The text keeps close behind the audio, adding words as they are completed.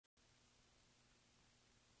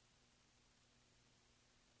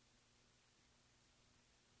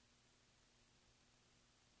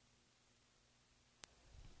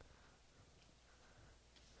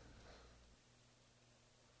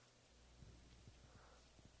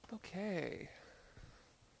Okay.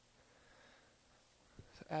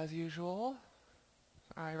 So as usual,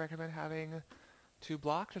 I recommend having two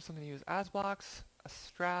blocks or something to use as blocks, a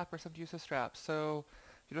strap or something to use as straps. So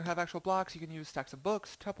if you don't have actual blocks, you can use stacks of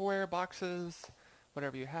books, Tupperware, boxes,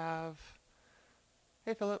 whatever you have.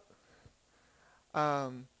 Hey, Philip.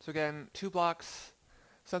 So again, two blocks,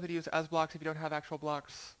 something to use as blocks if you don't have actual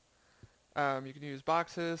blocks. You can use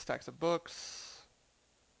boxes, stacks of books.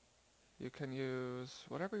 You can use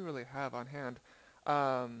whatever you really have on hand.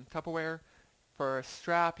 Tupperware. For a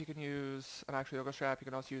strap, you can use an actual yoga strap. You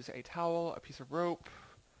can also use a towel, a piece of rope,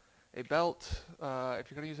 a belt. If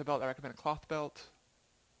you're going to use a belt, I recommend a cloth belt.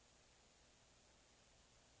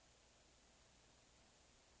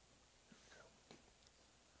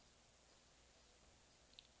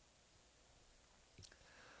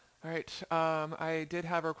 Alright, I did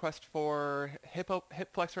have a request for hip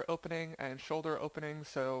flexor opening and shoulder opening,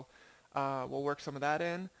 so we'll work some of that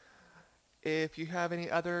in. If you have any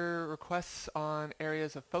other requests on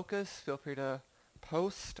areas of focus, feel free to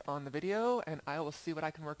post on the video, and I will see what I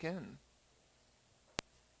can work in.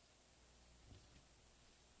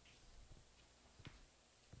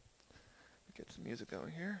 Get some music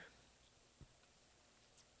going here.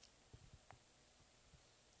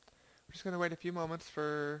 We're just going to wait a few moments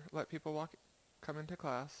for let people come into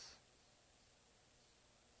class.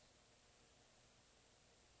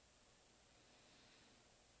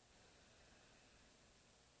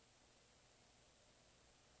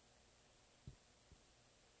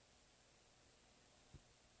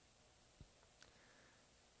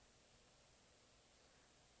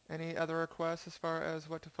 Any other requests as far as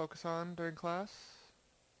what to focus on during class?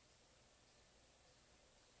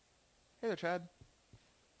 Hey there, Chad.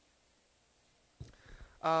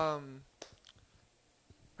 For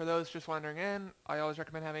those just wandering in, I always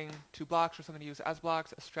recommend having two blocks or something to use as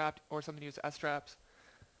blocks, a strap or something to use as straps.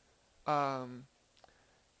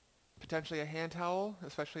 Potentially a hand towel,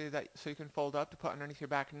 especially that so you can fold up to put underneath your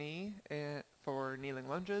back knee for kneeling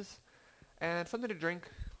lunges, and something to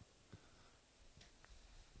drink.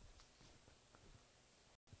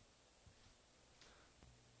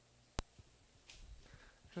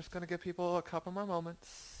 Just gonna give people a couple more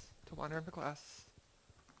moments to wander into class.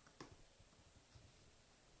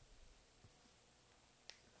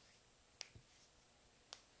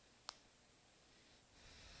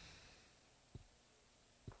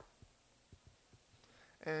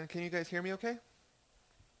 And can you guys hear me okay?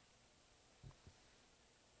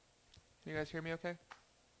 Can you guys hear me okay?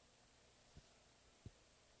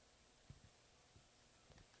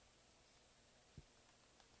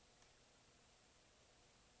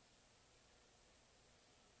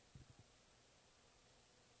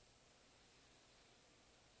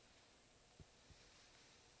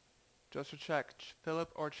 Just to check,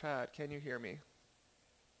 Philip or Chad, can you hear me?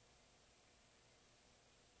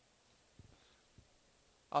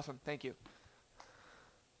 Awesome, thank you.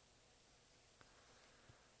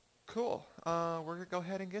 Cool. We're gonna go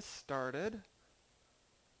ahead and get started.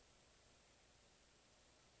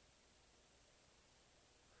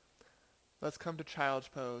 Let's come to child's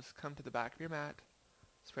pose. Come to the back of your mat.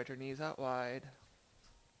 Spread your knees out wide.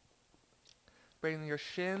 Bring your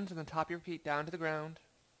shins and the top of your feet down to the ground.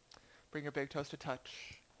 Bring your big toes to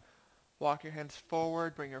touch. Walk your hands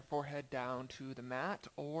forward. Bring your forehead down to the mat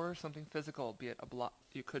or something physical, be it a block.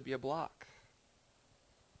 You could be a block.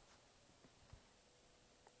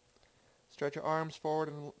 Stretch your arms forward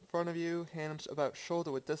in front of you, hands about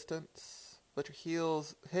shoulder width distance. Let your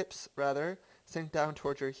hips, sink down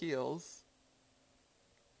towards your heels.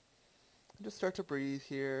 And just start to breathe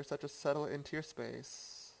here, start to settle into your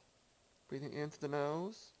space. Breathing in through the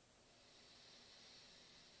nose.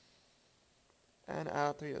 And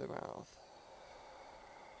out through the other mouth.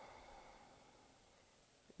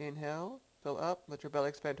 Inhale, fill up, let your belly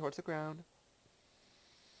expand towards the ground.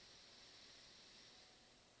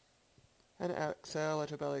 And exhale, let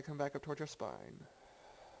your belly come back up towards your spine.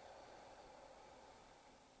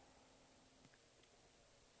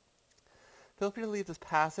 Feel free to leave this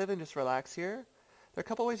passive and just relax here. There are a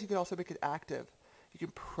couple ways you can also make it active. You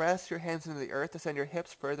can press your hands into the earth to send your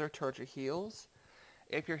hips further towards your heels.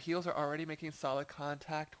 If your heels are already making solid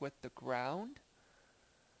contact with the ground,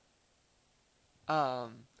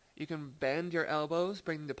 you can bend your elbows,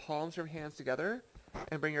 bring the palms of your hands together,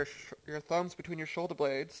 and bring your thumbs between your shoulder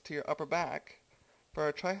blades to your upper back for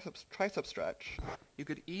a tricep stretch. You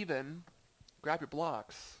could even grab your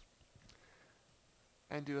blocks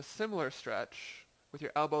and do a similar stretch with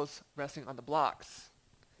your elbows resting on the blocks,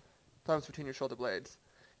 thumbs between your shoulder blades.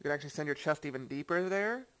 You can actually send your chest even deeper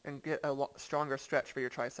there and get a stronger stretch for your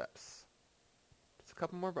triceps. Just a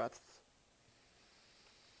couple more breaths.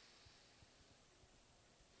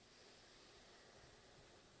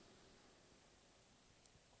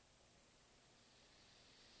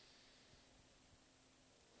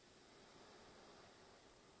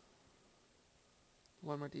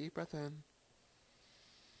 One more deep breath in.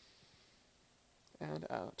 And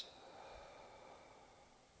out.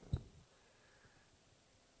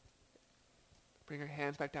 Bring your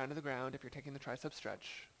hands back down to the ground if you're taking the tricep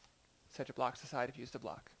stretch. Set your blocks aside if you use the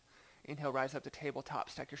block. Inhale, rise up to tabletop.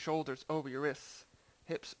 Stack your shoulders over your wrists,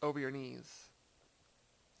 hips over your knees.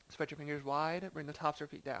 Spread your fingers wide, bring the tops of your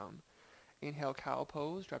feet down. Inhale, cow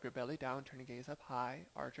pose, drop your belly down, turn your gaze up high,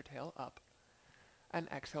 arch your tail up. And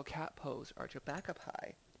exhale, cat pose, arch your back up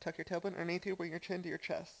high. Tuck your tailbone underneath you, bring your chin to your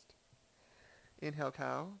chest. Inhale,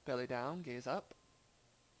 cow, belly down, gaze up.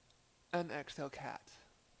 And exhale, cat.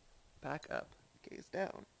 Back up, gaze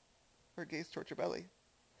down, or gaze towards your belly.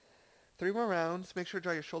 3 more rounds. Make sure to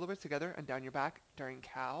draw your shoulder blades together and down your back during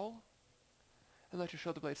cow. And let your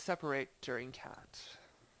shoulder blades separate during cat.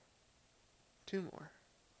 2 more.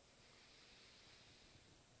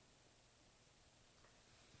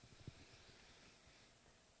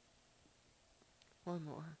 One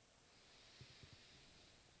more.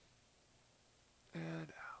 And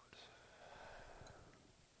out.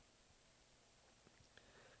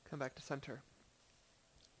 Come back to center.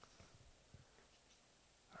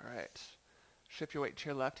 Alright. Shift your weight to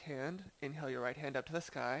your left hand. Inhale your right hand up to the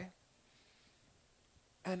sky.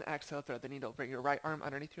 And exhale, thread the needle. Bring your right arm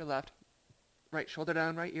underneath your left. Right shoulder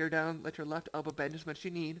down, right ear down. Let your left elbow bend as much as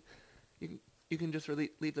you need. You can just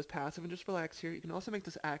leave this passive and just relax here. You can also make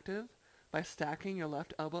this active by stacking your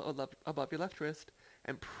left elbow above your left wrist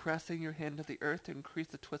and pressing your hand to the earth to increase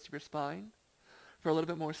the twist of your spine. For a little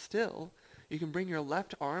bit more still, you can bring your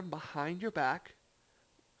left arm behind your back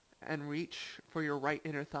and reach for your right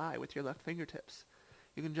inner thigh with your left fingertips.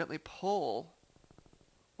 You can gently pull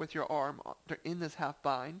with your arm in this half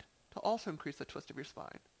bind to also increase the twist of your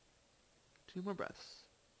spine. 2 more breaths.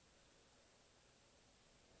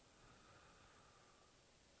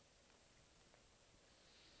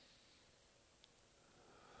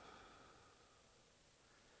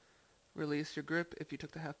 Release your grip if you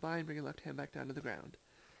took the half bind. Bring your left hand back down to the ground.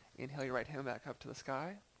 Inhale your right hand back up to the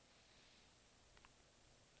sky.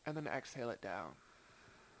 And then exhale it down.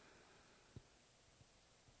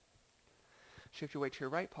 Shift your weight to your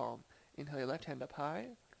right palm. Inhale your left hand up high.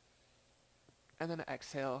 And then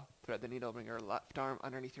exhale, thread the needle, bring your left arm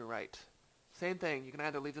underneath your right. Same thing, you can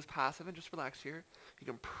either leave this passive and just relax here. You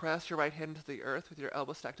can press your right hand to the earth with your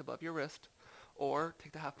elbow stacked above your wrist. Or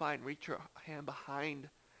take the half bind, reach your hand behind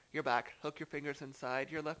your back, hook your fingers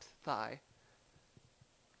inside your left thigh,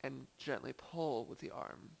 and gently pull with the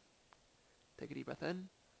arm. Take a deep breath in.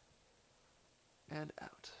 And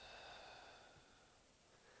out.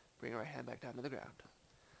 Bring your right hand back down to the ground.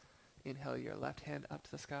 Inhale your left hand up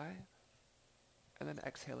to the sky, and then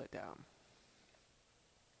exhale it down.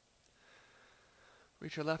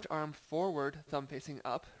 Reach your left arm forward, thumb facing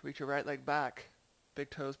up. Reach your right leg back. Big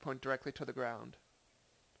toes point directly to the ground.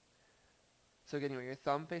 So again, your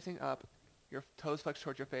thumb facing up, your toes flexed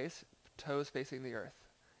towards your face, toes facing the earth.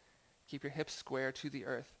 Keep your hips square to the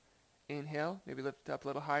earth. Inhale, maybe lift up a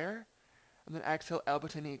little higher. And then exhale, elbow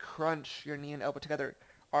to knee. Crunch your knee and elbow together.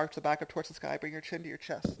 Arch the back up towards the sky. Bring your chin to your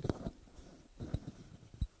chest.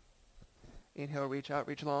 Inhale, reach out,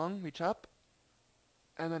 reach long, reach up.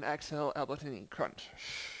 And then exhale, elbow to knee. Crunch.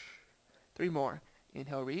 3 more.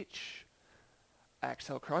 Inhale, reach.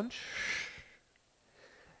 Exhale, crunch.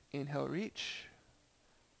 Inhale, reach.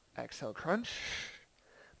 Exhale, crunch.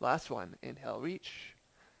 Last one. Inhale, reach.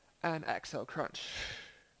 And exhale, crunch.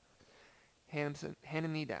 Hand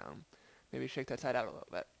and knee down. Maybe shake that side out a little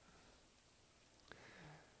bit.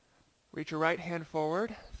 Reach your right hand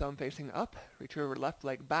forward, thumb facing up. Reach your left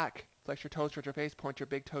leg back. Flex your toes towards your face. Point your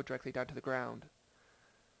big toe directly down to the ground.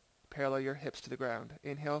 Parallel your hips to the ground.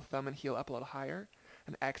 Inhale, thumb and heel up a little higher.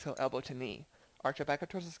 And exhale, elbow to knee. Arch your back up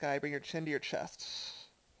towards the sky. Bring your chin to your chest.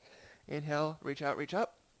 Inhale, reach out, reach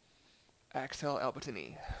up. Exhale, elbow to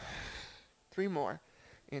knee. 3 more.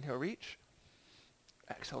 Inhale, reach.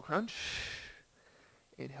 Exhale, crunch.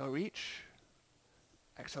 Inhale, reach.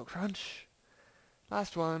 Exhale, crunch.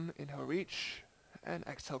 Last one. Inhale, reach. And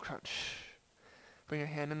exhale, crunch. Bring your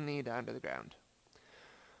hand and knee down to the ground.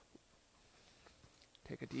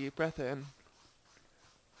 Take a deep breath in.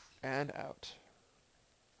 And out.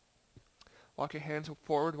 Walk your hands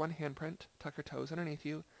forward 1 handprint. Tuck your toes underneath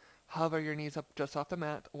you. Hover your knees up just off the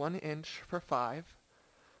mat 1 inch for 5,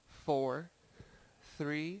 4,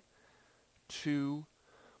 3, 2,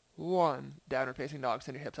 1. Downward facing dog.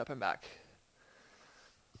 Send your hips up and back.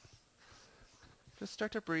 Just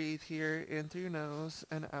start to breathe here, in through your nose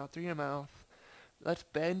and out through your mouth. Let's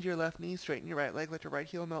bend your left knee, straighten your right leg. Let your right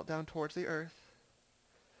heel melt down towards the earth.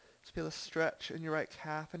 Just feel a stretch in your right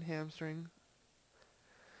calf and hamstring.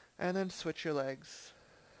 And then switch your legs.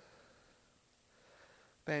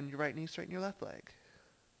 Bend your right knee, straighten your left leg.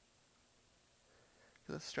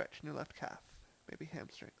 Feel a stretch in your left calf, maybe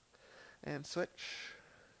hamstring. And switch.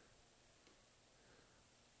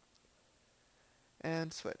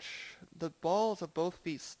 And switch. The balls of both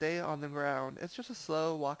feet stay on the ground. It's just a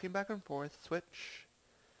slow walking back and forth. Switch.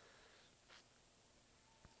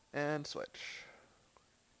 And switch.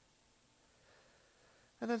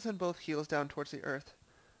 And then send both heels down towards the earth.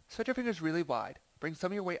 Spread your fingers really wide. Bring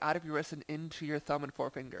some of your weight out of your wrist and into your thumb and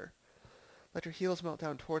forefinger. Let your heels melt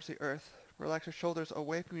down towards the earth. Relax your shoulders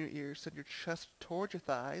away from your ears. Send your chest towards your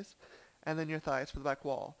thighs, and then your thighs for the back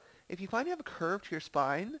wall. If you find you have a curve to your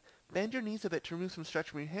spine, bend your knees a bit to remove some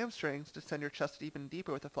stretch from your hamstrings to send your chest even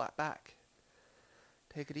deeper with a flat back.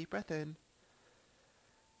 Take a deep breath in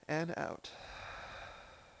and out.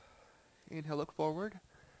 Inhale, look forward.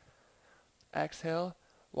 Exhale,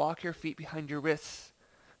 walk your feet behind your wrists.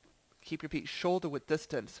 Keep your feet shoulder-width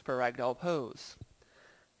distance for ragdoll pose.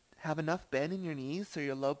 Have enough bend in your knees so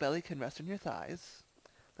your low belly can rest on your thighs.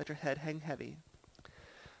 Let your head hang heavy.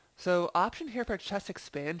 So option here for chest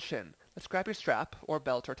expansion. Let's grab your strap or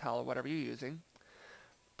belt or towel, whatever you're using.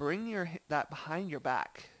 Bring that behind your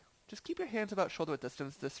back. Just keep your hands about shoulder-width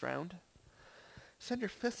distance this round. Send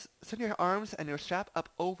your arms and your strap up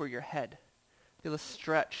over your head. Feel a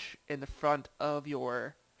stretch in the front of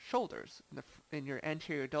your shoulders, in your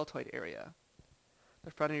anterior deltoid area, the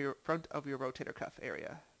front of your rotator cuff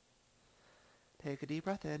area. Take a deep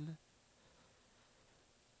breath in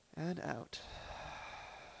and out.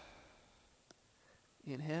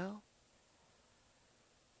 Inhale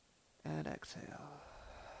and exhale.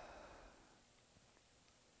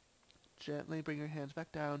 Gently bring your hands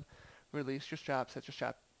back down. Release your strap. Set your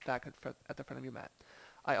strap back at the front of your mat.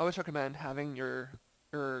 I always recommend having your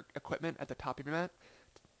equipment at the top of your mat.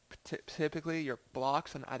 Typically, your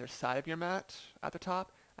blocks on either side of your mat at the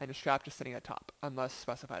top, and your strap just sitting at top, unless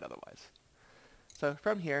specified otherwise. So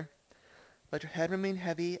from here, let your head remain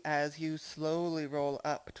heavy as you slowly roll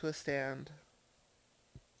up to a stand.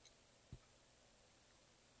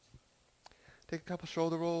 Take a couple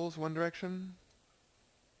shoulder rolls one direction,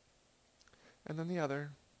 and then the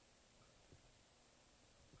other.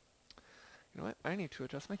 You know what? I need to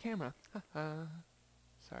adjust my camera.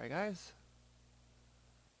 Sorry, guys.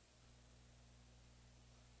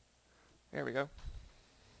 There we go.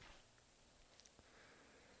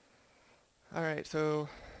 Alright, so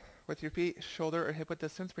with your feet shoulder or hip width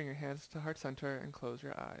distance, bring your hands to heart center and close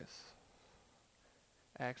your eyes.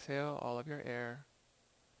 Exhale all of your air.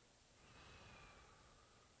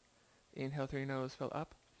 Inhale through your nose, fill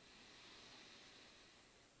up.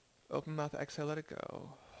 Open mouth, exhale, let it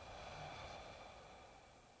go.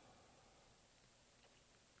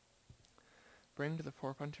 Bring to the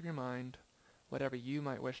forefront of your mind whatever you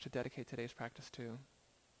might wish to dedicate today's practice to.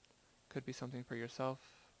 Could be something for yourself,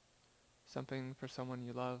 something for someone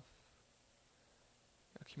you love,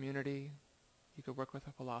 a community. You could work with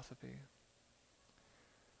a philosophy.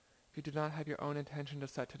 If you do not have your own intention to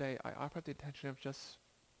set today, I offer the intention of just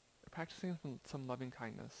practicing some loving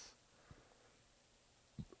kindness.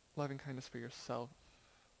 Loving kindness for yourself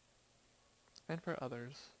and for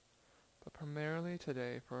others, but primarily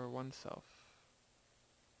today for oneself.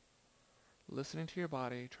 Listening to your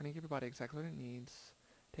body, trying to give your body exactly what it needs,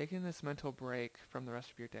 taking this mental break from the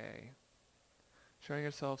rest of your day, showing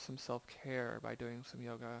yourself some self-care by doing some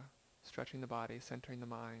yoga, stretching the body, centering the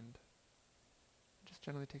mind, just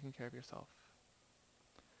generally taking care of yourself.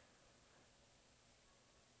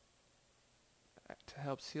 To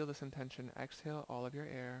help seal this intention, exhale all of your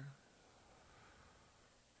air.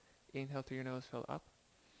 Inhale through your nose, fill up.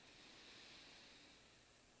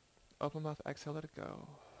 Open mouth, exhale, let it go.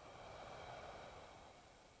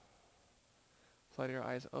 Flutter your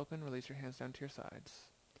eyes open, release your hands down to your sides.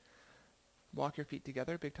 Walk your feet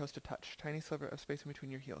together, big toes to touch, tiny sliver of space in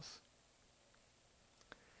between your heels.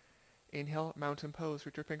 Inhale, mountain pose,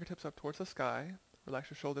 reach your fingertips up towards the sky, relax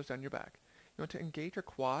your shoulders down your back. You want to engage your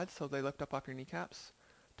quads so they lift up off your kneecaps.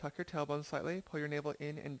 Tuck your tailbone slightly, pull your navel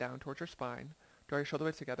in and down towards your spine, draw your shoulder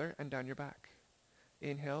blades together and down your back.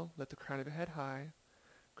 Inhale, lift the crown of your head high,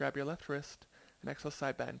 grab your left wrist, and exhale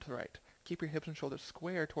side bend to the right. Keep your hips and shoulders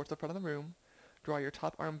square towards the front of the room. Draw your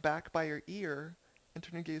top arm back by your ear and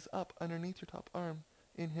turn your gaze up underneath your top arm.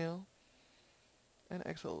 Inhale, and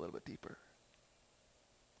exhale a little bit deeper.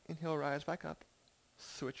 Inhale, rise back up.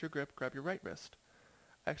 Switch your grip, grab your right wrist.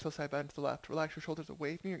 Exhale, side bend to the left. Relax your shoulders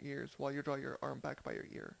away from your ears while you draw your arm back by your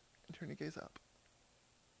ear and turn your gaze up.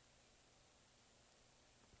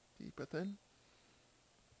 Deep breath in,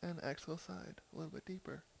 and exhale side, a little bit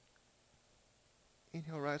deeper.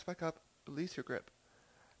 Inhale, rise back up, release your grip.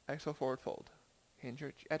 Exhale, forward fold. Hinge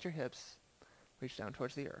at your hips. Reach down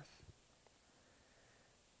towards the earth.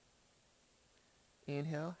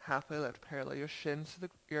 Inhale, halfway lift, parallel your shins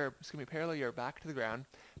to parallel your back to the ground.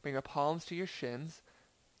 Bring your palms to your shins,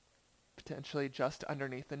 potentially just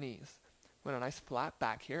underneath the knees. Want a nice flat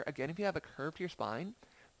back here. Again, if you have a curve to your spine,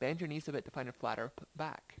 bend your knees a bit to find a flatter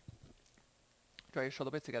back. Draw your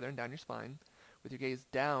shoulder blades together and down your spine, with your gaze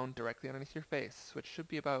down directly underneath your face, which should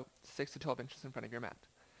be about 6 to 12 inches in front of your mat.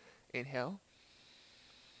 Inhale.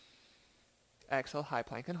 Exhale, high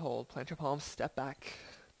plank and hold. Plant your palms, step back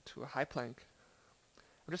to a high plank.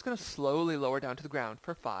 We're just going to slowly lower down to the ground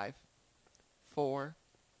for 5, 4,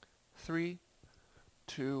 3,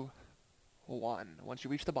 2, 1. Once you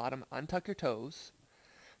reach the bottom, untuck your toes.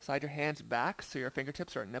 Slide your hands back so your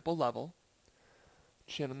fingertips are at nipple level.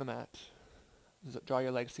 Chin on the mat. Draw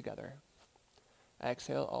your legs together.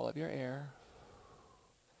 Exhale all of your air.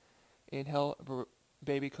 Inhale,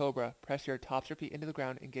 baby cobra. Press your tops of your feet into the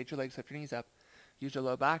ground. Engage your legs, lift your knees up. Use your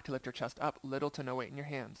low back to lift your chest up, little to no weight in your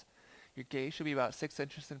hands. Your gaze should be about 6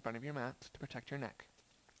 inches in front of your mat to protect your neck.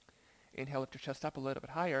 Inhale, lift your chest up a little bit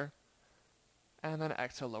higher. And then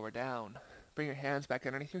exhale, lower down. Bring your hands back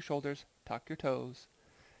underneath your shoulders. Tuck your toes.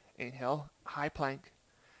 Inhale, high plank.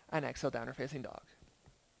 And exhale, downward facing dog.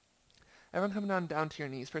 Everyone come down to your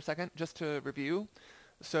knees for a second, just to review.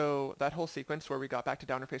 So that whole sequence where we got back to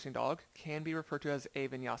downward facing dog can be referred to as a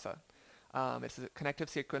vinyasa. It's a connective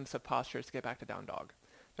sequence of postures to get back to down dog.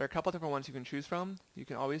 There are a couple different ones you can choose from. You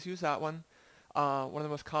can always use that one. One of the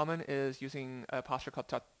most common is using a posture called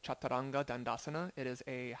chaturanga dandasana. It is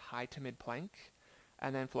a high to mid plank,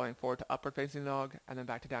 and then flowing forward to upward facing dog, and then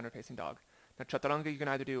back to downward facing dog. Now chaturanga you can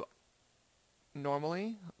either do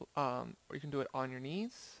normally, or you can do it on your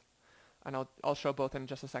knees, and I'll show both in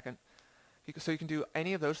just a second. So you can do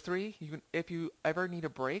any of those three. If you ever need a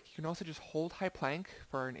break, you can also just hold high plank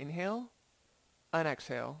for an inhale, an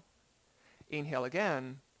exhale, inhale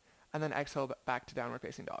again, and then exhale back to downward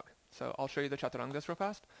facing dog. So I'll show you the chaturangas real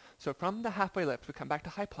fast. So from the halfway lift, we come back to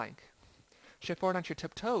high plank. Shift forward onto your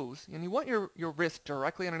tiptoes, and you want your wrist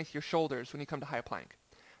directly underneath your shoulders when you come to high plank.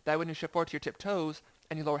 That when you shift forward to your tiptoes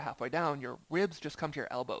and you lower halfway down, your ribs just come to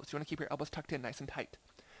your elbows. You want to keep your elbows tucked in nice and tight.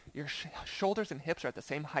 Your shoulders and hips are at the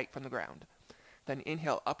same height from the ground. Then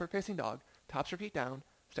inhale, upward facing dog, tops your feet down,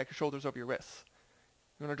 stack your shoulders over your wrists.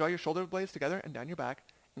 You want to draw your shoulder blades together and down your back.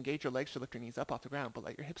 Engage your legs to lift your knees up off the ground, but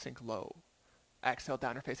let your hips sink low. Exhale,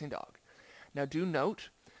 downward facing dog. Now do note,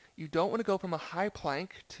 you don't want to go from a high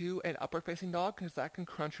plank to an upward facing dog because that can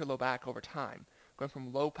crunch your low back over time. Going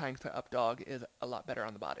from low plank to up dog is a lot better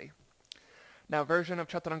on the body. Now version of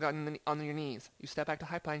chaturanga on your knees. You step back to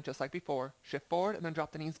high plank just like before, shift forward and then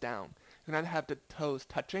drop the knees down. You can either have the toes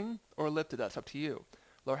touching or lifted, that's up to you.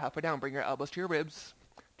 Lower halfway down, bring your elbows to your ribs,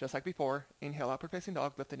 just like before. Inhale, upward facing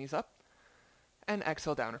dog, lift the knees up. And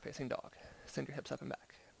exhale, downward facing dog. Send your hips up and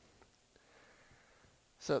back.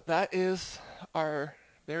 So that is our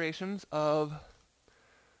variations of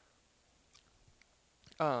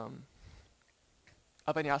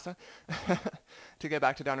vinyasa to get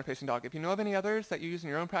back to downward facing dog. If you know of any others that you use in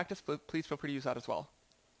your own practice, please feel free to use that as well.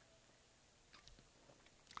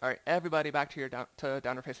 All right, everybody back to your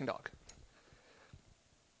downward facing dog.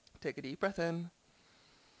 Take a deep breath in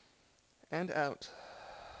and out.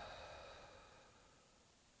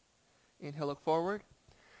 Inhale, look forward.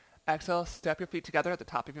 Exhale, step your feet together at the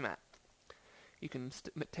top of your mat. You can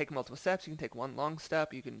take multiple steps. You can take one long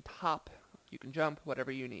step. You can hop. You can jump,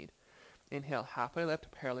 whatever you need. Inhale, halfway lift,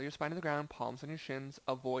 parallel your spine to the ground, palms on your shins,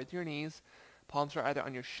 avoid your knees. Palms are either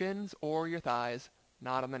on your shins or your thighs,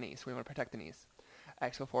 not on the knees. We want to protect the knees.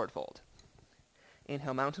 Exhale, forward fold.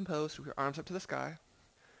 Inhale, mountain pose, with your arms up to the sky.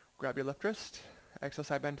 Grab your left wrist. Exhale,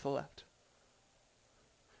 side bend to the left.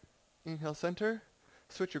 Inhale, center.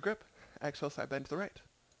 Switch your grip. Exhale, side bend to the right.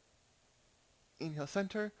 Inhale,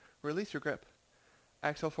 center. Release your grip.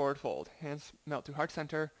 Exhale, forward fold. Hands melt to heart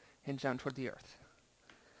center. Hinge down toward the earth.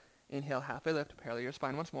 Inhale, halfway lift, parallel your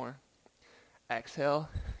spine once more. Exhale,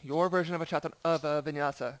 your version of a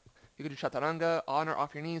vinyasa. You can do chaturanga on or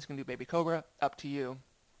off your knees. You can do baby cobra, up to you.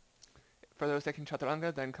 For those taking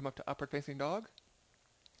chaturanga, then come up to upward facing dog.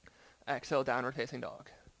 Exhale, downward facing dog.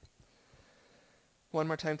 One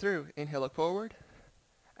more time through. Inhale, look forward.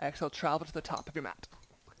 Exhale, travel to the top of your mat.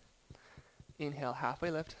 Inhale, halfway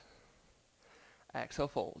lift. Exhale,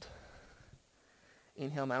 fold.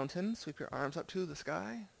 Inhale, mountain. Sweep your arms up to the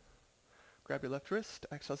sky. Grab your left wrist.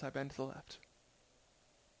 Exhale, side bend to the left.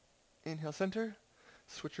 Inhale, center.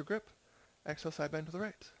 Switch your grip. Exhale, side bend to the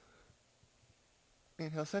right.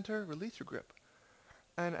 Inhale, center. Release your grip.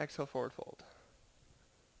 And exhale, forward fold.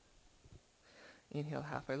 Inhale,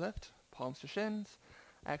 halfway lift. Palms to shins.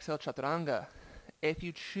 Exhale, chaturanga. If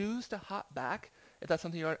you choose to hop back, if that's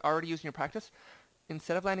something you already use in your practice,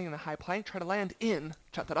 instead of landing in a high plank, try to land in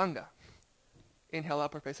chaturanga. Inhale,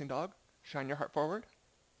 upward facing dog. Shine your heart forward.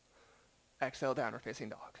 Exhale, downward facing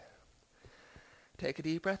dog. Take a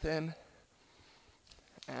deep breath in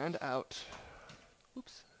and out.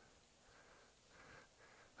 Oops.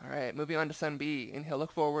 All right, moving on to Sun B. Inhale,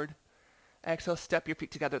 look forward. Exhale, step your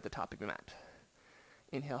feet together at the top of your mat.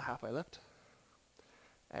 Inhale, halfway lift.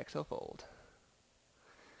 Exhale, fold.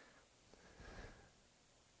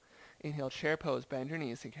 Inhale, chair pose, bend your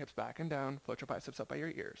knees, sink your hips back and down, float your biceps up by your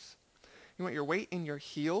ears. You want your weight in your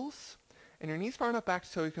heels and your knees far enough back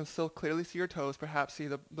so you can still clearly see your toes, perhaps see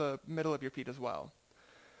the middle of your feet as well.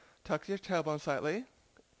 Tuck your tailbone slightly,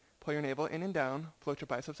 pull your navel in and down, float your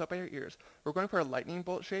biceps up by your ears. We're going for a lightning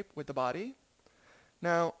bolt shape with the body.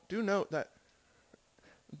 Now, do note that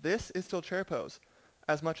this is still chair pose,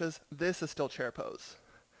 as much as this is still chair pose.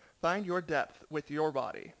 Find your depth with your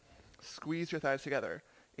body. Squeeze your thighs together.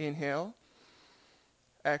 Inhale.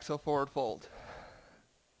 Exhale, forward fold.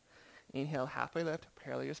 Inhale, halfway lift,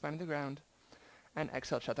 parallel your spine to the ground. And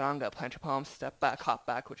exhale, chaturanga. Plant your palms, step back, hop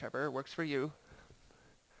back, whichever works for you.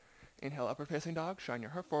 Inhale, upward facing dog. Shine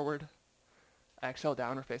your heart forward. Exhale,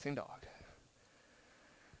 downward facing dog.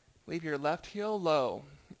 Leave your left heel low.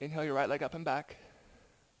 Inhale your right leg up and back.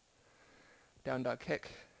 Down dog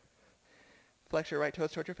kick. Flex your right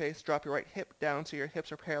toes toward your face. Drop your right hip down so your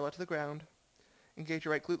hips are parallel to the ground. Engage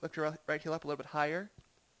your right glute. Lift your right heel up a little bit higher.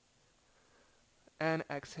 And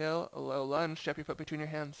exhale, a low lunge. Step your foot between your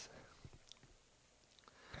hands.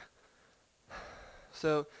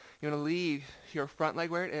 So you want to leave your front leg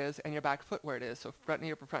where it is and your back foot where it is. So front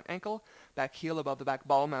knee over front ankle, back heel above the back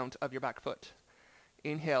ball mount of your back foot.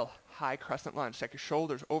 Inhale, high crescent lunge. Stack your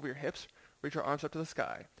shoulders over your hips. Reach your arms up to the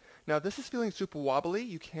sky. Now, if this is feeling super wobbly,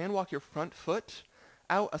 you can walk your front foot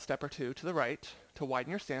out a step or two to the right to widen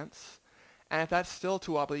your stance. And if that's still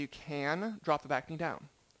too wobbly, you can drop the back knee down.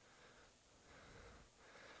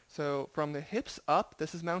 So from the hips up,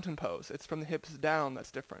 this is mountain pose. It's from the hips down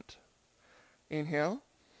that's different. Inhale.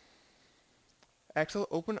 Exhale,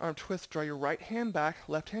 open arm twist. Draw your right hand back,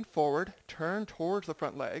 left hand forward. Turn towards the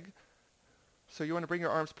front leg. So you want to bring your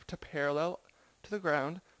arms to parallel to the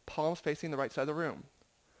ground, palms facing the right side of the room.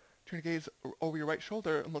 Turn your gaze over your right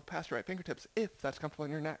shoulder and look past your right fingertips if that's comfortable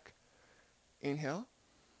in your neck. Inhale.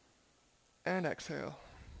 And exhale.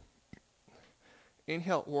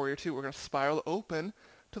 Inhale, warrior two. We're going to spiral open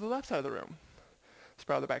to the left side of the room.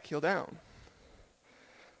 Spiral the back heel down.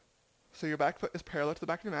 So your back foot is parallel to the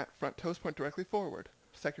back of your mat. Front toes point directly forward.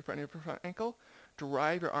 Stack your front knee over front ankle.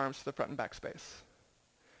 Drive your arms to the front and back space.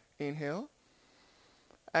 Inhale.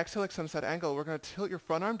 Exhale, extend side angle. We're going to tilt your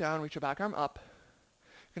front arm down, reach your back arm up.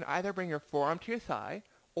 You can either bring your forearm to your thigh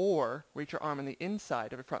or reach your arm on the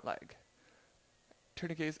inside of your front leg. Turn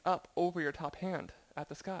your gaze up over your top hand at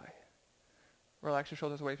the sky. Relax your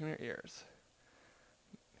shoulders away from your ears.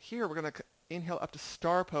 Here, we're going to inhale up to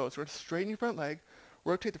star pose. We're going to straighten your front leg,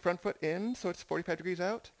 rotate the front foot in so it's 45 degrees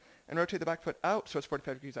out, and rotate the back foot out so it's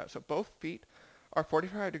 45 degrees out. So both feet are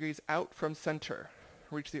 45 degrees out from center.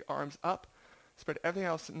 Reach the arms up. Spread everything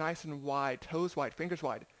else nice and wide, toes wide, fingers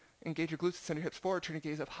wide. Engage your glutes, send your hips forward, turn your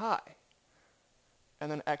gaze up high. And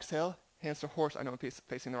then exhale, hands to horse. I know I'm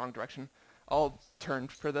facing the wrong direction. I'll turn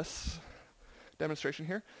for this demonstration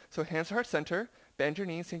here. So hands to heart center, bend your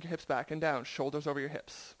knees, sink your hips back and down, shoulders over your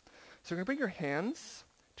hips. So you're going to bring your hands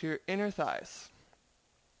to your inner thighs.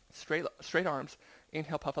 Straight arms.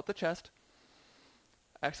 Inhale, puff up the chest.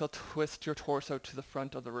 Exhale, twist your torso to the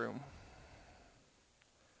front of the room.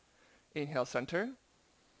 Inhale, center.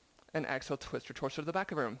 And exhale, twist your torso to the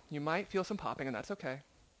back of the room. You might feel some popping, and that's okay.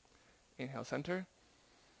 Inhale, center.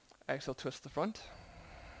 Exhale, twist the front.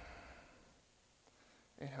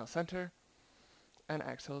 Inhale, center. And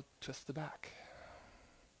exhale, twist the back.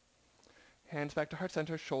 Hands back to heart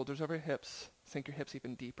center, shoulders over hips. Sink your hips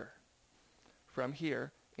even deeper. From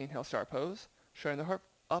here, inhale, star pose. Shine the heart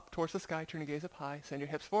up towards the sky. Turn your gaze up high. Send your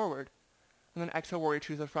hips forward. And then exhale, warrior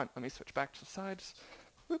two to the front. Let me switch back to the sides.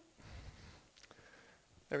 Whoop.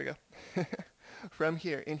 There we go. From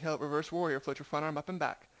here, inhale, reverse warrior. Float your front arm up and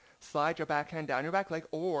back. Slide your back hand down your back leg,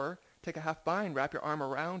 or take a half bind. Wrap your arm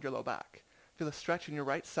around your low back. Feel a stretch in your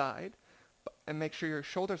right side, and make sure your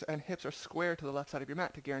shoulders and hips are square to the left side of your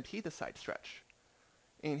mat to guarantee the side stretch.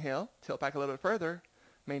 Inhale, tilt back a little bit further.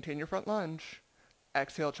 Maintain your front lunge.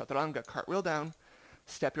 Exhale, chaturanga, cartwheel down.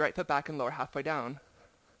 Step your right foot back and lower halfway down.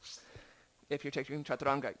 If you're taking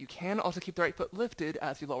chaturanga, you can also keep the right foot lifted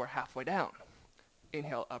as you lower halfway down.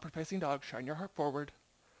 Inhale, upward facing dog, shine your heart forward.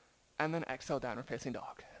 And then exhale, downward facing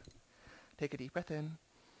dog. Take a deep breath in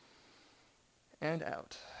and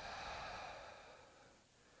out.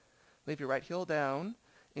 Leave your right heel down.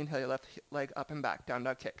 Inhale your left leg up and back, down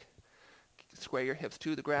dog kick. Square your hips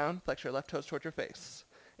to the ground, flex your left toes towards your face.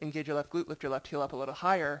 Engage your left glute, lift your left heel up a little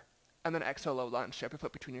higher, and then exhale, low lunge. Step your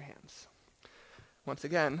foot between your hands. Once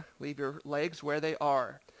again, leave your legs where they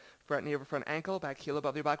are. Front knee over front ankle, back heel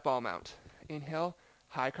above your back ball mount. Inhale,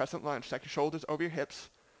 high crescent lunge. Stack your shoulders over your hips.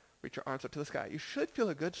 Reach your arms up to the sky. You should feel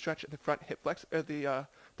a good stretch at the front hip flex, the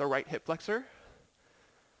right hip flexor.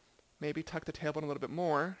 Maybe tuck the tailbone a little bit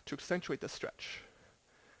more to accentuate this stretch.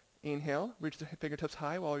 Inhale, reach the fingertips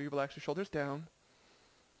high while you relax your shoulders down.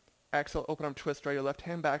 Exhale, open arm twist, draw your left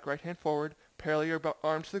hand back, right hand forward. Parallel your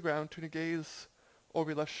arms to the ground, turn your gaze over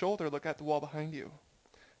your left shoulder, look at the wall behind you,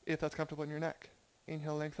 if that's comfortable in your neck.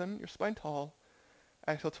 Inhale, lengthen your spine tall.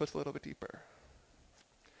 Exhale, twist a little bit deeper.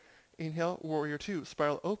 Inhale, warrior two,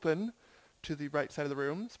 spiral open to the right side of the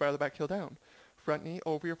room, spiral the back heel down. Front knee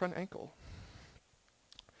over your front ankle.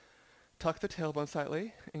 Tuck the tailbone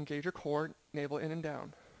slightly, engage your core, navel in and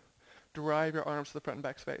down. Drive your arms to the front and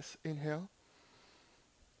back space. Inhale.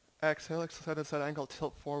 Exhale, side to side angle,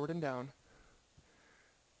 tilt forward and down.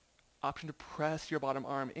 Option to press your bottom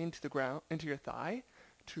arm into the ground, into your thigh,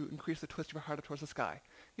 to increase the twist of your heart up towards the sky.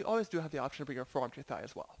 You always do have the option to bring your forearm to your thigh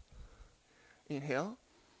as well. Inhale.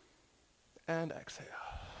 And exhale.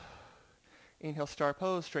 Inhale, star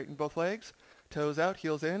pose, straighten both legs. Toes out,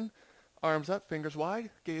 heels in. Arms up, fingers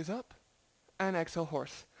wide, gaze up. And exhale,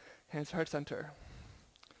 horse. Hands to heart center.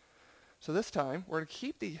 So this time, we're going to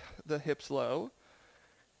keep the hips low.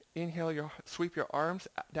 Inhale, sweep your arms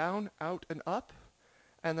down, out, and up.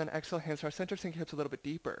 And then exhale, hands to heart center, sink your hips a little bit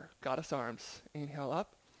deeper. Goddess arms. Inhale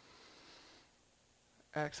up.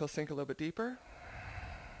 Exhale, sink a little bit deeper.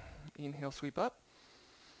 Inhale, sweep up.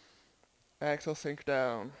 Exhale, sink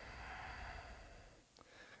down.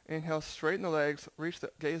 Inhale, straighten the legs, reach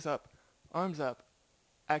the gaze up, arms up.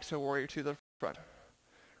 Exhale, warrior to the front.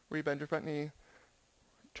 Rebend your front knee.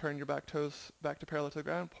 Turn your back toes back to parallel to the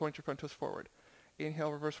ground. Point your front toes forward.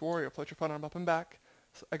 Inhale, reverse warrior. Float your front arm up and back.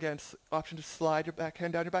 Again, option to slide your back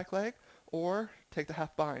hand down your back leg, or take the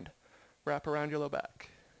half bind. Wrap around your low back.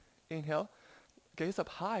 Inhale, gaze up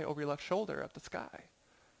high over your left shoulder at the sky.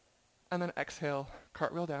 And then exhale,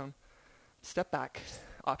 cartwheel down. Step back.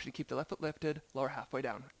 Option to keep the left foot lifted, lower halfway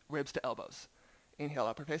down. Ribs to elbows. Inhale,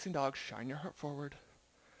 upward facing dog. Shine your heart forward.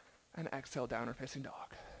 And exhale, downward facing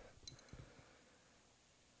dog.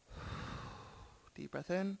 Deep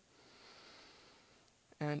breath in.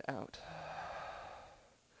 And out.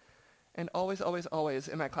 And always, always, always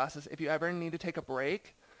in my classes, if you ever need to take a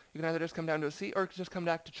break, you can either just come down to a seat or just come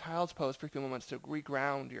back to child's pose for a few moments to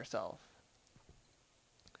reground yourself.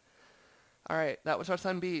 All right, that was our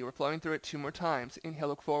Sun B. We're flowing through it 2 more times. Inhale,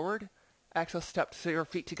 look forward. Exhale, step to your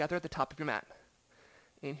feet together at the top of your mat.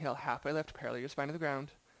 Inhale, halfway lift, parallel your spine to the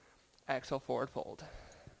ground. Exhale, forward fold.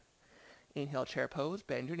 Inhale, chair pose,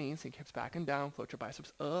 bend your knees, sink hips back and down, float your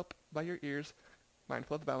biceps up by your ears,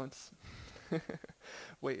 mindful of the balance.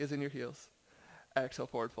 Weight is in your heels. Exhale,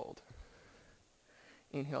 forward fold.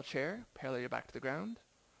 Inhale, chair, parallel your back to the ground.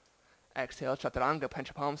 Exhale, chaturanga, punch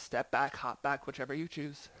your palms, step back, hop back, whichever you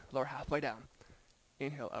choose. Lower halfway down.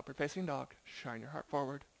 Inhale, upward facing dog, shine your heart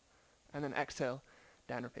forward. And then exhale,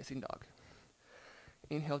 downward facing dog.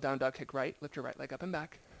 Inhale, down dog, kick right, lift your right leg up and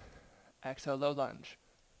back. Exhale, low lunge.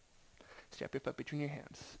 Step your foot between your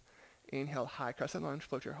hands. Inhale, high crescent lunge,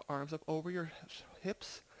 float your arms up over your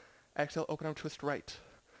hips. Exhale, open arm twist right.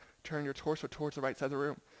 Turn your torso towards the right side of the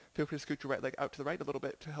room. Feel free to scoot your right leg out to the right a little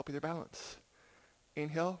bit to help with your balance.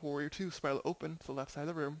 Inhale, warrior two, spiral open to the left side of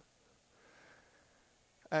the room.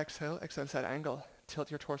 Exhale, extend side angle.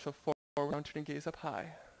 Tilt your torso forward, turn your gaze up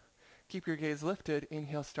high. Keep your gaze lifted.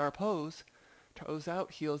 Inhale, star pose. Toes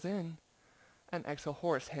out, heels in. And exhale,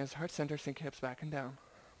 horse. Hands to heart center, sink your hips back and down.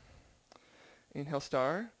 Inhale,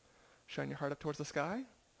 star. Shine your heart up towards the sky.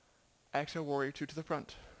 Exhale, warrior two to the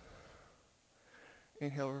front.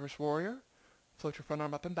 Inhale, reverse warrior. Float your front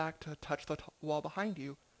arm up and back to touch the wall behind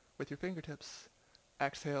you with your fingertips.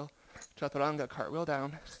 Exhale, chaturanga, cartwheel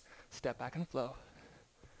down. Step back and flow.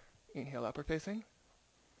 Inhale, upward facing.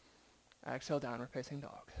 Exhale, downward facing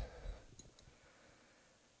dog.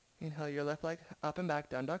 Inhale your left leg up and back,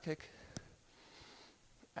 down dog kick.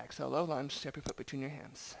 Exhale, low lunge, step your foot between your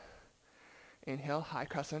hands. Inhale, high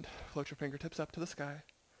crescent, float your fingertips up to the sky.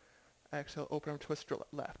 Exhale, open arm, twist your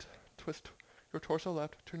left. Twist your torso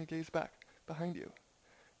left, turn your gaze back, behind you.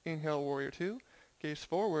 Inhale, warrior two, gaze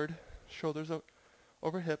forward, shoulders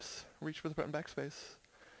over hips, reach for the front and back space.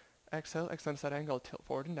 Exhale, extend side angle, tilt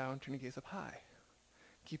forward and down, turn your gaze up high.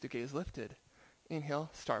 Keep the gaze lifted.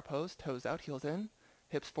 Inhale, star pose, toes out, heels in,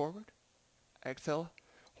 hips forward. Exhale,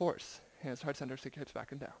 horse, hands to heart center, sink your hips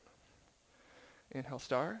back and down. Inhale,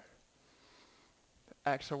 star.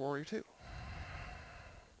 Exhale, warrior two.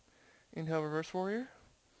 Inhale, reverse warrior.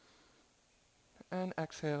 And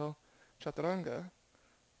exhale, chaturanga.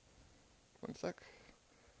 One sec.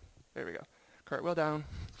 There we go. Cartwheel down,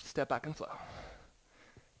 step back and flow.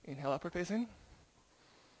 Inhale, upward facing.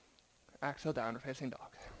 Exhale, downward facing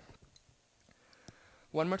dog.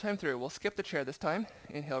 One more time through. We'll skip the chair this time.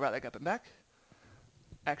 Inhale, right leg up and back.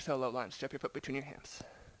 Exhale, low lunge. Step your foot between your hands.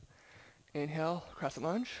 Inhale, crescent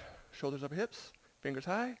lunge. Shoulders over hips. Fingers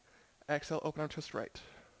high. Exhale, open arm twist right.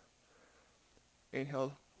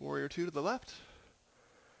 Inhale, warrior two to the left.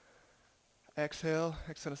 Exhale,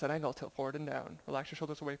 extend a side angle, tilt forward and down. Relax your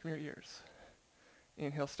shoulders away from your ears.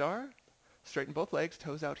 Inhale, star. Straighten both legs,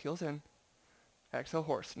 toes out, heels in. Exhale,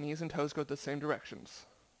 horse. Knees and toes go the same directions.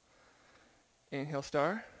 Inhale,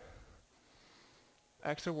 star.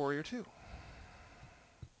 Exhale, warrior two.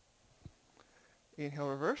 Inhale,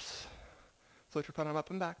 reverse. Float your front arm up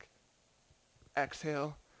and back.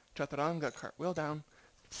 Exhale, chaturanga, cartwheel down.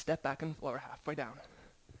 Step back and lower halfway down.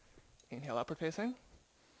 Inhale, upward facing.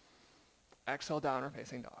 Exhale, downward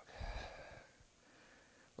facing dog.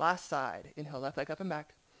 Last side. Inhale, left leg up and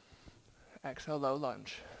back. Exhale, low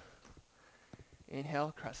lunge.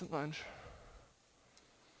 Inhale, crescent lunge.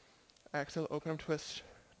 Exhale, open arm twist.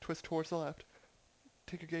 Twist towards the left.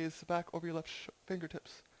 Take your gaze back over your left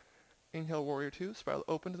fingertips. Inhale, warrior two. Spiral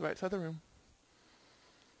open to the right side of the room.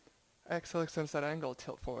 Exhale, extend side angle.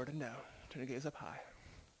 Tilt forward and down. Turn your gaze up high.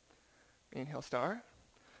 Inhale, star.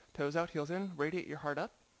 Toes out, heels in. Radiate your heart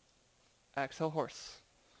up. Exhale, horse.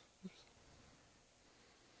 Oops.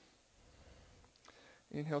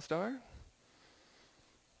 Inhale, star.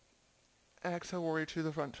 Exhale, warrior to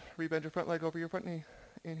the front. Rebend your front leg over your front knee.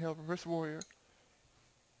 Inhale, reverse warrior.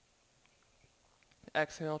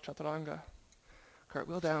 Exhale, chaturanga.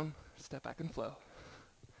 Cartwheel down, step back and flow.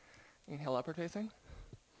 Inhale, upward facing.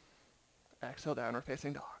 Exhale, downward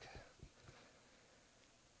facing dog.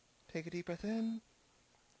 Take a deep breath in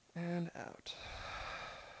and out.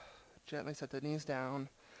 Gently set the knees down.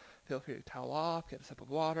 Feel free to towel off, get a sip of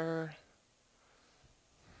water.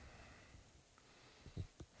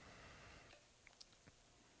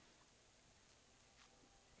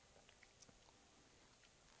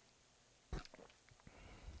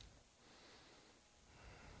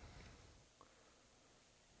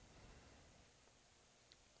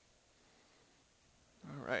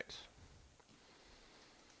 All right.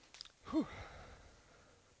 Whew.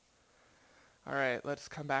 All right, let's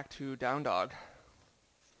come back to down dog.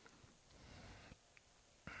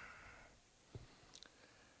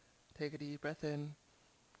 Take a deep breath in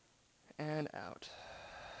and out.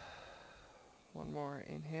 One more,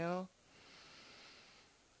 inhale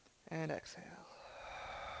and exhale.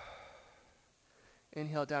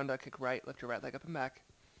 Inhale, down dog, kick right, lift your right leg up and back.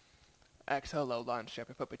 Exhale, low lunge, step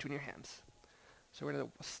your foot between your hands. So we're going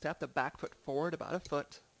to step the back foot forward about a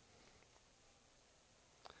foot.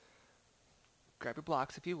 Grab your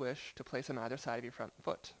blocks if you wish to place on either side of your front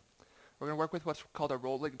foot. We're going to work with what's called a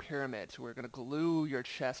rolling pyramid. So we're going to glue your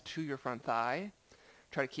chest to your front thigh.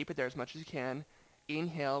 Try to keep it there as much as you can.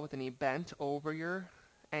 Inhale with the knee bent over your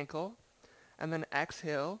ankle. And then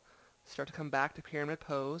exhale, start to come back to pyramid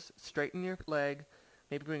pose. Straighten your leg.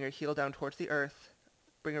 Maybe bring your heel down towards the earth.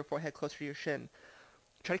 Bring your forehead closer to your shin.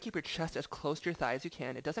 Try to keep your chest as close to your thigh as you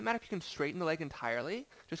can. It doesn't matter if you can straighten the leg entirely.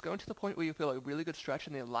 Just go into the point where you feel a really good stretch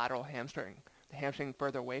in the lateral hamstring. The hamstring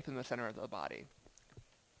further away from the center of the body.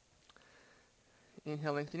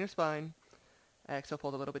 Inhale, lengthen your spine. Exhale,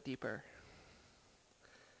 fold a little bit deeper.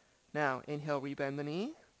 Now, inhale, rebend the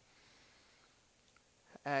knee.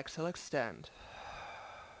 Exhale, extend.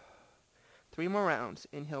 3 more rounds.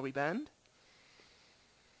 Inhale, rebend.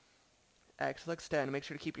 Exhale, extend. Make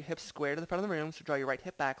sure to keep your hips square to the front of the room. So draw your right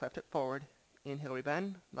hip back, left hip forward. Inhale,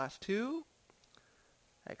 rebend. Last 2.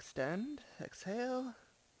 Extend. Exhale.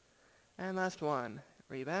 And last 1.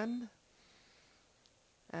 Rebend.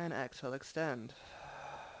 And exhale, extend.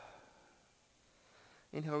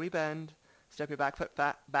 Inhale, rebend. Step your back foot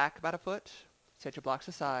back about a foot. Set your blocks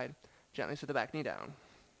aside. Gently set the back knee down.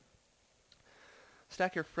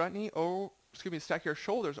 Stack your front knee, stack your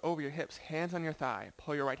shoulders over your hips, hands on your thigh.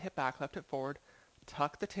 Pull your right hip back, left hip forward.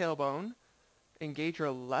 Tuck the tailbone. Engage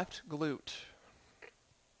your left glute.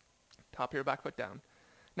 Top of your back foot down.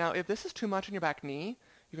 Now, if this is too much on your back knee,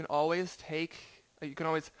 you can always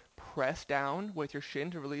press down with your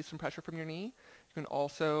shin to release some pressure from your knee. You can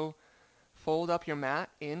also fold up your mat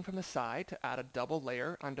in from the side to add a double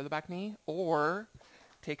layer under the back knee, or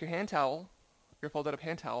take your hand towel, your folded up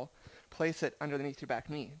hand towel, place it underneath your back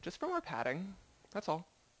knee, just for more padding. That's all.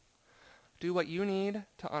 Do what you need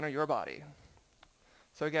to honor your body.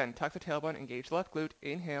 So again, tuck the tailbone, engage the left glute,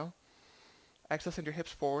 inhale. Exhale, send your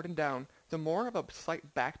hips forward and down. The more of a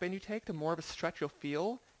slight back bend you take, the more of a stretch you'll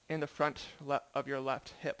feel in the front of your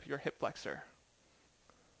left hip, your hip flexor.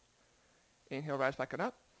 Inhale, rise back and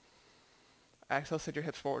up. Exhale, send your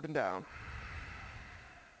hips forward and down.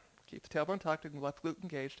 Keep the tailbone tucked and the left glute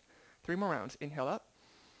engaged. 3 more rounds. Inhale up.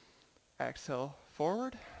 Exhale,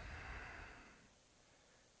 forward.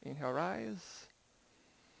 Inhale, rise.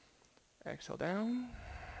 Exhale, down.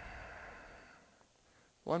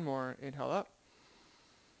 1 more. Inhale up.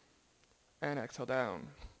 And exhale, down.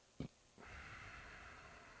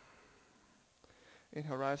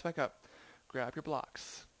 Inhale, rise back up. Grab your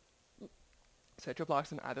blocks. Set your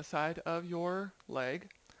blocks on either side of your leg,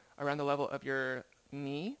 around the level of your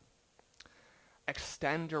knee.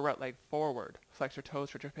 Extend your right leg forward. Flex your toes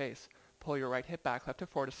towards your face. Pull your right hip back, left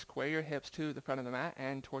hip forward to square your hips to the front of the mat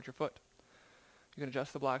and towards your foot. You can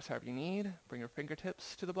adjust the blocks however you need. Bring your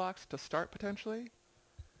fingertips to the blocks to start potentially.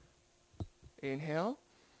 Inhale.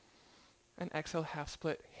 And exhale, half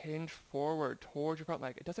split. Hinge forward towards your front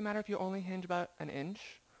leg. It doesn't matter if you only hinge about an inch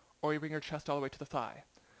or you bring your chest all the way to the thigh.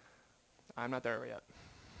 I'm not there yet.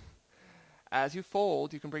 As you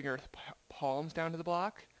fold, you can bring your palms down to the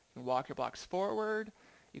block. You can walk your blocks forward.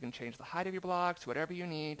 You can change the height of your blocks, whatever you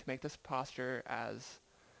need to make this posture as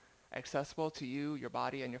accessible to you, your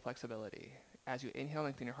body, and your flexibility. As you inhale,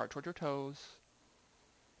 lengthen your heart towards your toes.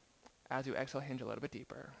 As you exhale, hinge a little bit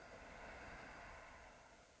deeper.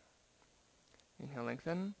 Inhale,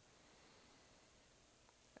 lengthen.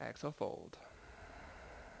 Exhale, fold.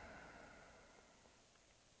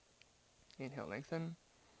 Inhale, lengthen.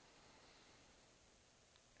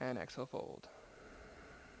 And exhale, fold.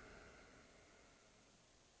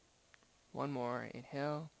 1 more.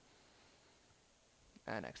 Inhale.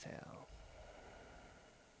 And exhale.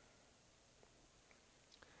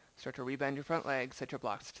 Start to rebend your front legs. Set your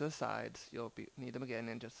blocks to the sides. You'll need them again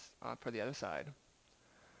and just for the other side.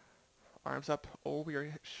 Arms up over your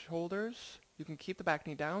shoulders. You can keep the back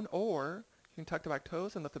knee down, or you can tuck the back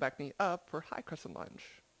toes and lift the back knee up for high crescent lunge.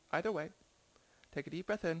 Either way. Take a deep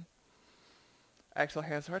breath in. Exhale,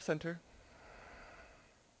 hands to heart center.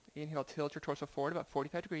 Inhale, tilt your torso forward about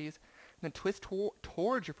 45 degrees. And then twist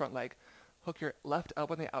towards your front leg. Hook your left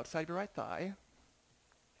elbow on the outside of your right thigh.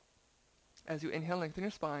 As you inhale, lengthen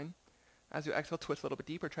your spine. As you exhale, twist a little bit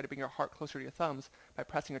deeper. Try to bring your heart closer to your thumbs by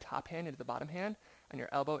pressing your top hand into the bottom hand and your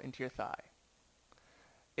elbow into your thigh.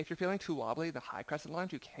 If you're feeling too wobbly in the high crescent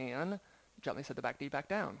lunge, you can gently set the back knee back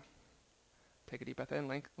down. Take a deep breath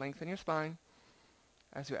in, lengthen your spine.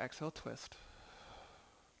 As you exhale, twist.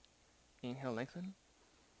 Inhale, lengthen.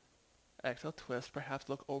 Exhale, twist. Perhaps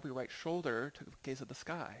look over your right shoulder to gaze at the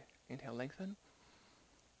sky. Inhale, lengthen.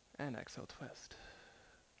 And exhale, twist.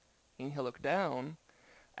 Inhale, look down.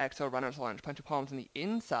 Exhale, runner's lunge. Punch your palms on the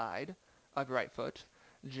inside of your right foot.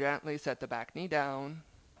 Gently set the back knee down.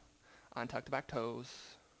 Untuck the back toes.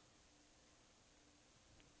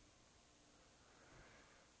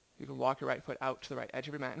 You can walk your right foot out to the right edge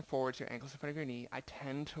of your mat and forward to your ankles in front of your knee. I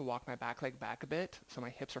tend to walk my back leg back a bit so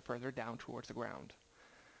my hips are further down towards the ground.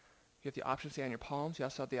 You have the option to stay on your palms. You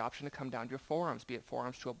also have the option to come down to your forearms, be it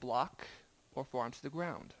forearms to a block or forearms to the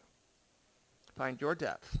ground. Find your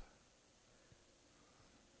depth.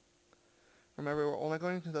 Remember, we're only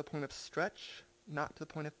going to the point of stretch, not to the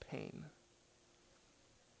point of pain.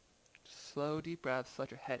 Slow, deep breaths.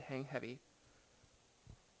 Let your head hang heavy.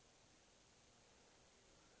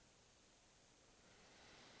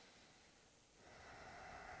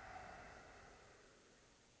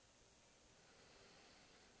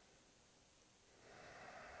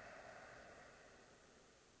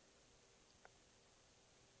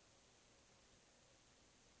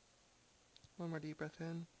 One more deep breath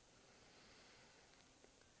in.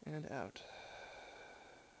 And out.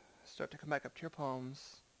 Start to come back up to your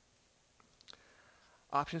palms.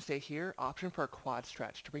 Option stay here. Option for a quad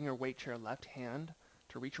stretch. To bring your weight to your left hand.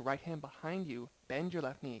 To reach your right hand behind you. Bend your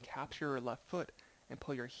left knee. Capture your left foot. And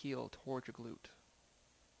pull your heel towards your glute.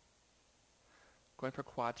 Going for a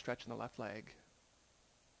quad stretch in the left leg.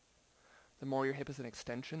 The more your hip is an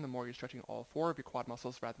extension, the more you're stretching all 4 of your quad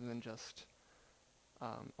muscles rather than just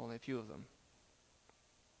only a few of them.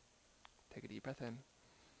 Take a deep breath in.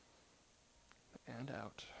 And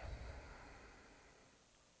out.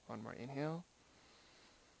 One more inhale.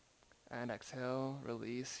 And exhale.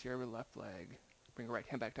 Release your left leg. Bring your right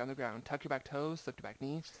hand back down the ground. Tuck your back toes. Lift your back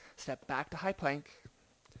knee. Step back to high plank.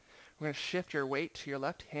 We're going to shift your weight to your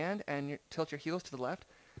left hand and tilt your heels to the left.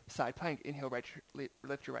 Side plank. Inhale.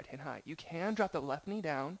 Lift your right hand high. You can drop the left knee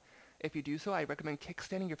down. If you do so, I recommend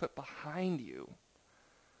kickstanding your foot behind you.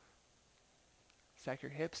 Stack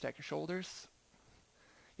your hips. Stack your shoulders.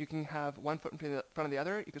 You can have one foot in front of the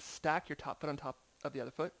other. You can stack your top foot on top of the other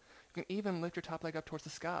foot. You can even lift your top leg up towards the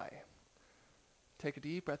sky. Take a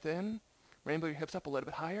deep breath in. Rainbow your hips up a little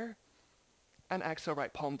bit higher. And exhale,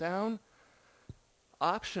 right palm down.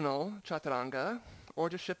 Optional, chaturanga, or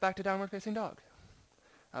just shift back to downward facing dog.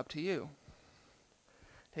 Up to you.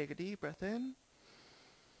 Take a deep breath in.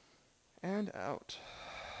 And out.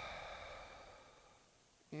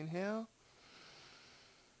 Inhale.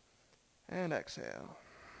 And exhale.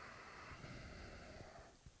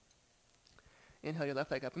 Inhale your left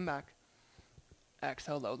leg up and back.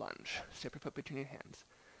 Exhale, low lunge. Step your foot between your hands.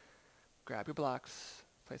 Grab your blocks.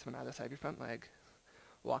 Place them on either side of your front leg.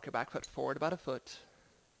 Walk your back foot forward about a foot.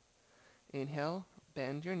 Inhale,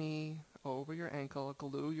 bend your knee over your ankle.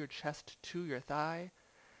 Glue your chest to your thigh.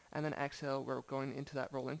 And then exhale, we're going into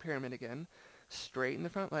that rolling pyramid again. Straighten the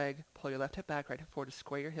front leg. Pull your left hip back, right hip forward to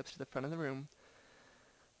square your hips to the front of the room.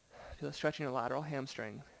 Feel a stretch in your lateral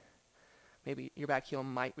hamstring. Maybe your back heel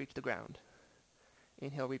might reach the ground.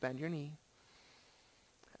 Inhale, rebend your knee.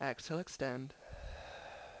 Exhale, extend.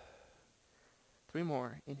 3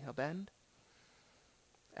 more. Inhale, bend.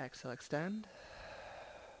 Exhale, extend.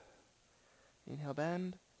 Inhale,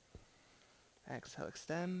 bend. Exhale,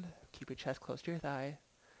 extend. Keep your chest close to your thigh.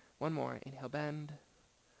 1 more. Inhale, bend.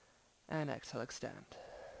 And exhale, extend.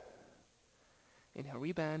 Inhale,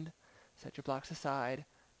 rebend. Set your blocks aside.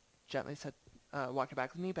 Gently walk your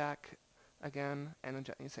back knee back again, and then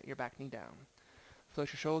gently set your back knee down.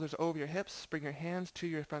 Float your shoulders over your hips. Bring your hands to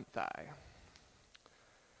your front thigh.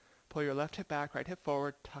 Pull your left hip back, right hip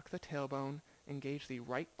forward. Tuck the tailbone. Engage the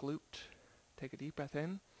right glute. Take a deep breath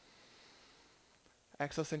in.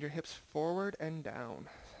 Exhale, send your hips forward and down.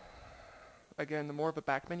 Again, the more of a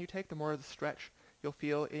back bend you take, the more of the stretch you'll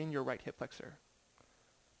feel in your right hip flexor.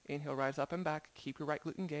 Inhale, rise up and back. Keep your right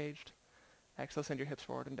glute engaged. Exhale, send your hips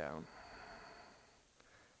forward and down.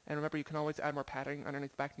 And remember, you can always add more padding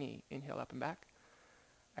underneath the back knee. Inhale, up and back.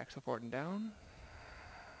 Exhale, forward and down.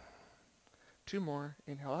 2 more.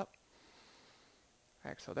 Inhale, up.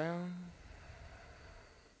 Exhale, down.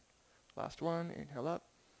 Last one. Inhale, up.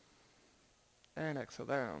 And exhale,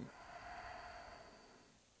 down.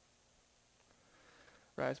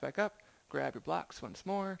 Rise back up. Grab your blocks once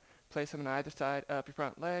more. Place them on either side of your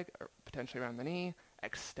front leg, or potentially around the knee.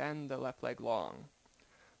 Extend the left leg long.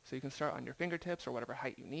 So you can start on your fingertips or whatever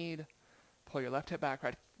height you need. Pull your left hip back,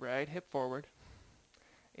 right hip forward.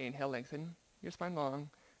 Inhale, lengthen your spine long.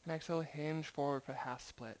 And exhale, hinge forward for half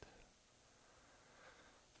split.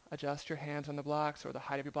 Adjust your hands on the blocks or the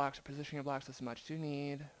height of your blocks or position your blocks as much as you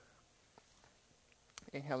need.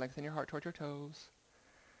 Inhale, lengthen your heart towards your toes.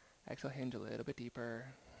 Exhale, hinge a little bit deeper.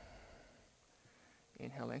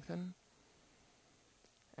 Inhale, lengthen.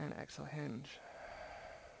 And exhale, hinge.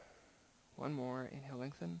 1 more. Inhale,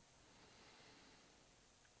 lengthen.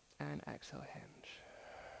 And exhale, hinge.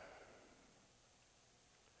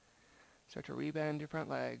 Start to rebend your front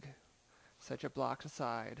leg. Set your blocks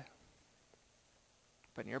aside,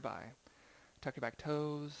 but nearby. Tuck your back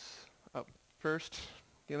toes up first,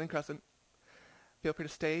 kneeling crescent. Feel free to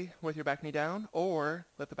stay with your back knee down or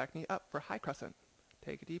lift the back knee up for high crescent.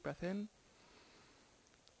 Take a deep breath in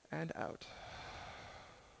and out.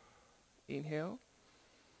 Inhale.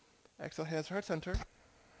 Exhale, hands to heart center.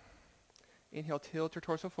 Inhale, tilt your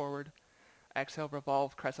torso forward. Exhale,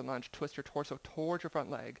 revolve crescent lunge. Twist your torso towards your front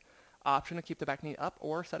leg. Option to keep the back knee up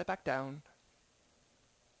or set it back down.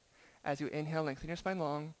 As you inhale, lengthen your spine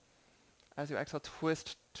long. As you exhale,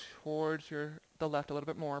 twist towards the left a little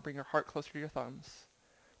bit more. Bring your heart closer to your thumbs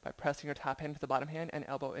by pressing your top hand to the bottom hand and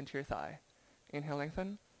elbow into your thigh. Inhale,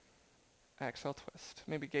 lengthen. Exhale, twist.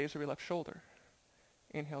 Maybe gaze over your left shoulder.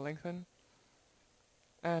 Inhale, lengthen.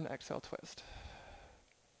 And exhale, twist.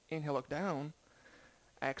 Inhale, look down.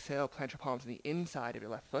 Exhale, plant your palms on the inside of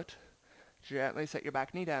your left foot. Gently set your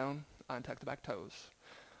back knee down. Untuck the back toes.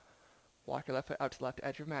 Walk your left foot out to the left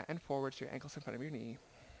edge of your mat and forwards to your ankles in front of your knee.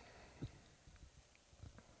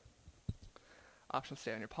 Option to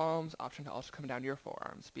stay on your palms. Option to also come down to your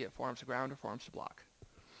forearms, be it forearms to ground or forearms to block.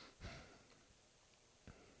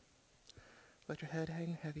 Let your head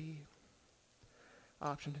hang heavy.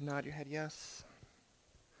 Option to nod your head yes.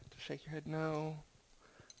 To shake your head no.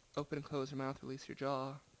 Open and close your mouth, release your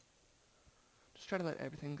jaw. Just try to let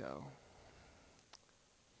everything go.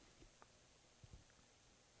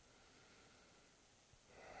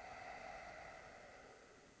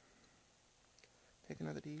 Take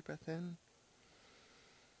another deep breath in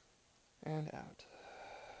and out.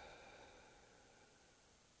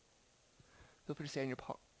 Feel free to stay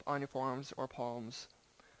on your forearms or palms.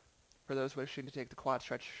 For those wishing to take the quad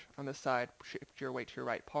stretch on this side, shift your weight to your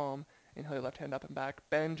right palm. Inhale your left hand up and back.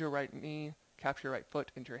 Bend your right knee. Capture your right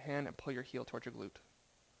foot into your hand and pull your heel towards your glute.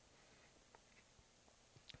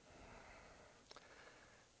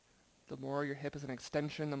 The more your hip is an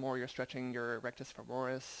extension, the more you're stretching your rectus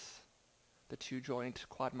femoris, the 2-joint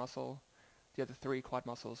quad muscle. The other 3 quad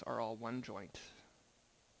muscles are all 1 joint.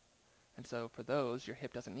 And so for those, your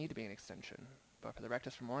hip doesn't need to be an extension. But for the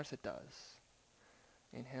rectus femoris, it does.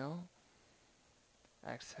 Inhale.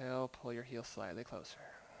 Exhale, pull your heel slightly closer.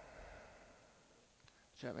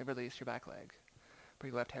 Gently release your back leg.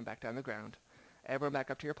 Bring your left hand back down to the ground. Everyone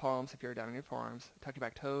back up to your palms if you're down on your forearms. Tuck your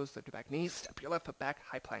back toes, lift your back knees, step your left foot back,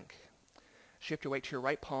 high plank. Shift your weight to your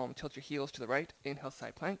right palm, tilt your heels to the right, inhale,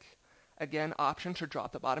 side plank. Again, option to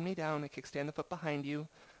drop the bottom knee down and kickstand the foot behind you.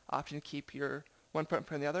 Option to keep your one foot in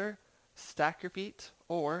front of the other. Stack your feet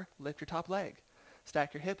or lift your top leg.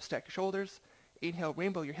 Stack your hips, stack your shoulders. Inhale,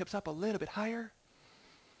 rainbow your hips up a little bit higher.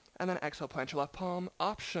 And then exhale, plant your left palm.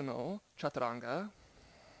 Optional, chaturanga.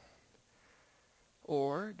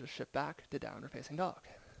 Or just shift back to downward facing dog.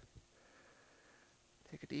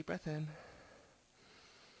 Take a deep breath in.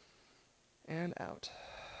 And out.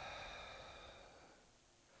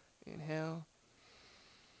 Inhale.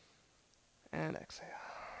 And exhale.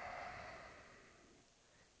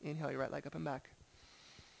 Inhale your right leg up and back.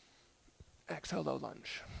 Exhale, low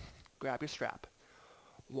lunge. Grab your strap.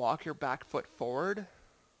 Walk your back foot forward,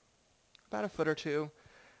 about a foot or 2.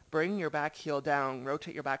 Bring your back heel down.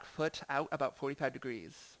 Rotate your back foot out about 45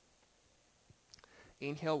 degrees.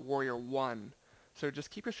 Inhale, warrior 1. So just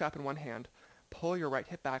keep your strap in one hand. Pull your right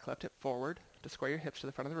hip back, left hip forward to square your hips to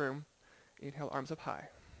the front of the room. Inhale, arms up high.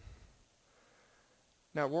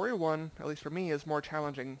 Now, warrior 1, at least for me, is more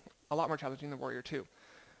challenging, a lot more challenging than warrior 2.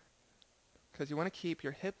 Because you want to keep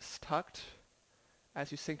your hips tucked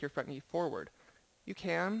as you sink your front knee forward. You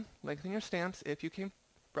can lengthen your stance if you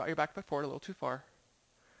brought your back foot forward a little too far.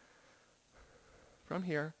 From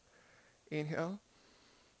here, inhale,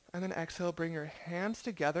 and then exhale, bring your hands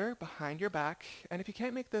together behind your back. And if you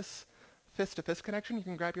can't make this fist-to-fist connection, you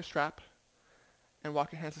can grab your strap and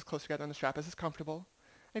walk your hands as close together on the strap as is comfortable.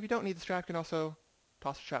 And if you don't need the strap, you can also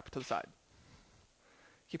toss the strap to the side.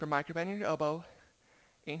 Keep your micro bend in your elbow.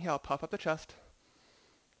 Inhale, puff up the chest.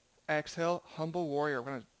 Exhale, humble warrior.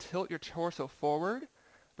 We're going to tilt your torso forward,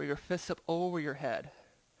 bring your fists up over your head.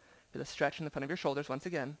 Feel a stretch in the front of your shoulders once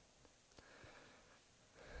again.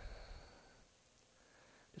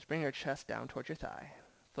 Just bring your chest down towards your thigh.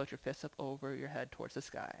 Float your fists up over your head towards the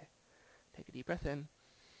sky. Take a deep breath in.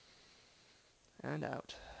 And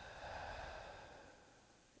out.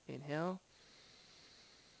 Inhale.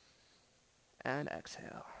 And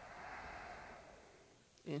exhale.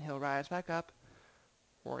 Inhale, rise back up.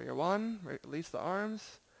 Warrior 1, release the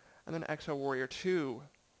arms. And then exhale, warrior 2.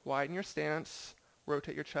 Widen your stance.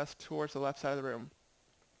 Rotate your chest towards the left side of the room.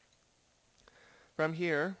 From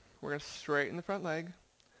here, we're going to straighten the front leg.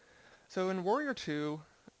 So in warrior 2,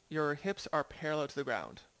 your hips are parallel to the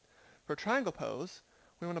ground. For triangle pose,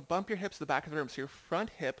 we want to bump your hips to the back of the room. So your front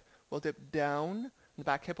hip will dip down, and the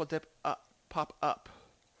back hip will dip up, pop up.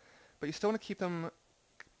 But you still want to keep them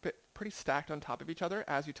pretty stacked on top of each other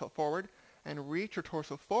as you tilt forward and reach your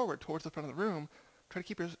torso forward towards the front of the room. Try to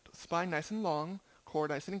keep your spine nice and long, core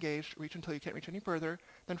nice and engaged. Reach until you can't reach any further.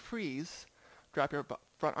 Then freeze. Drop your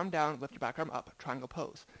front arm down, lift your back arm up. Triangle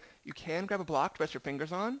pose. You can grab a block to rest your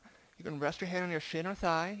fingers on. You can rest your hand on your shin or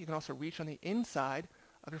thigh. You can also reach on the inside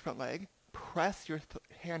of your front leg. Press your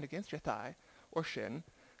hand against your thigh or shin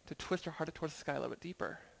to twist your heart towards the sky a little bit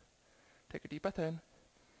deeper. Take a deep breath in.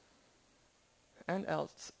 And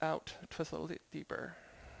out. Twist a little deeper.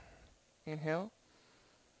 Inhale.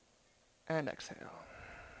 And exhale.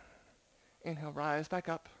 Inhale, rise back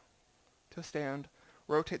up to a stand.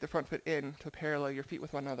 Rotate the front foot in to parallel your feet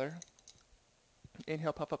with one another.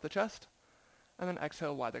 Inhale, puff up the chest. And then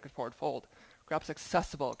exhale, wide-legged forward fold. Grabs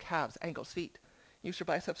accessible, calves, ankles, feet. Use your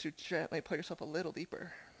biceps to gently pull yourself a little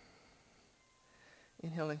deeper.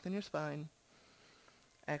 Inhale, lengthen your spine.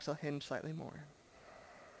 Exhale, hinge slightly more.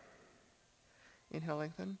 Inhale,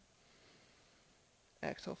 lengthen.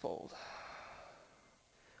 Exhale, fold.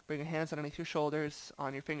 Bring your hands underneath your shoulders,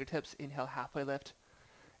 on your fingertips. Inhale, halfway lift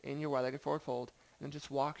in your wide-legged forward fold. And then just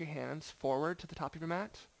walk your hands forward to the top of your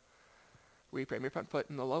mat. Reframe your front foot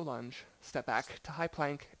in the low lunge. Step back to high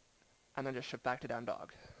plank. And then just shift back to down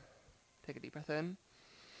dog. Take a deep breath in.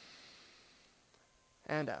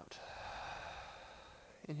 And out.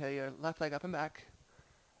 Inhale your left leg up and back.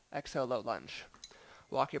 Exhale, low lunge.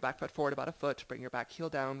 Walk your back foot forward about a foot. Bring your back heel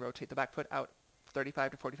down. Rotate the back foot out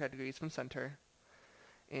 35 to 45 degrees from center.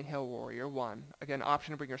 Inhale, warrior 1. Again,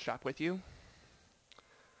 option to bring your strap with you.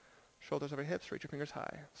 Shoulders over hips. Reach your fingers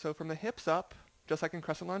high. So from the hips up, just like in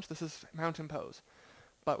crescent lunge, this is mountain pose.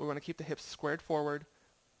 but we want to keep the hips squared forward,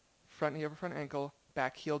 front knee over front ankle,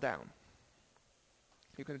 back heel down.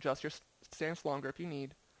 You can adjust your stance longer if you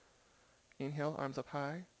need. Inhale, arms up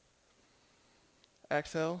high.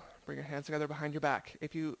 Exhale, bring your hands together behind your back.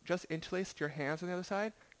 If you just interlaced your hands on the other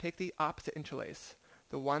side, take the opposite interlace,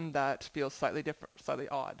 the one that feels slightly different, slightly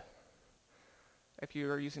odd. If you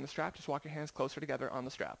are using the strap, just walk your hands closer together on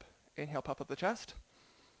the strap. Inhale, puff up the chest.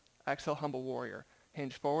 Exhale, humble warrior.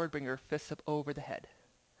 Hinge forward, bring your fists up over the head.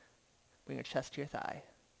 Bring your chest to your thigh.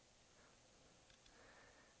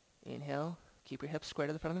 Inhale, keep your hips square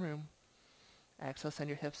to the front of the room. Exhale, send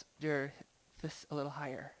your fists a little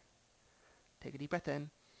higher. Take a deep breath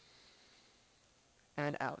in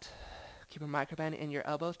and out. Keep a microband in your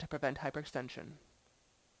elbows to prevent hyperextension.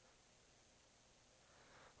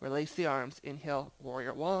 Release the arms. Inhale,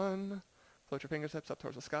 warrior one. Float your fingertips up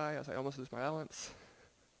towards the sky as I almost lose my balance.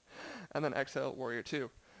 And then exhale, warrior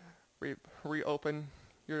two. Reopen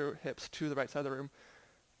your hips to the right side of the room.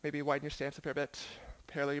 Maybe widen your stance a fair bit.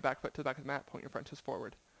 Parallel your back foot to the back of the mat. Point your front toes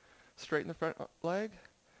forward. Straighten the front leg.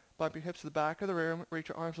 Bump your hips to the back of the room. Reach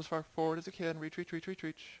your arms as far forward as you can. Reach, reach, reach, reach,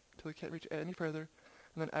 reach. Until you can't reach any further.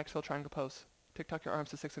 And then exhale, triangle pose. Tick-tock your arms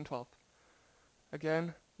to 6 and 12.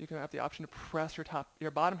 Again, you can have the option to press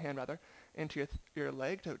your bottom hand into your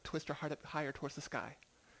leg to twist your heart up higher towards the sky.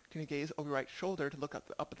 You can gaze over your right shoulder to look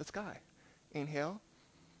up at the sky. Inhale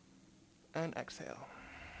and exhale.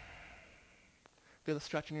 Feel the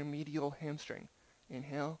stretch in your medial hamstring.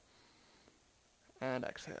 Inhale and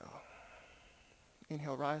exhale.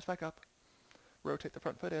 Inhale, rise back up. Rotate the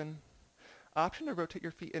front foot in. Option to rotate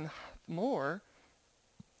your feet in more.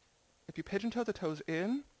 If you pigeon toe the toes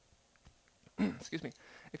in, excuse me,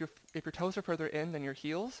 if your toes are further in than your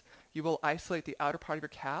heels, you will isolate the outer part of your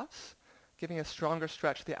calves, giving a stronger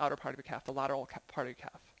stretch to the outer part of your calf, the lateral part of your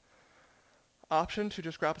calf. Option to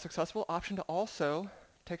just grab what's accessible. Option to also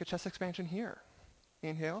take a chest expansion here.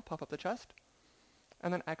 Inhale, puff up the chest.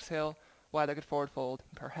 And then exhale, wide-legged forward fold.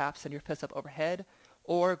 Perhaps send your fists up overhead,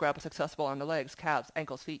 or grab what's accessible on the legs, calves,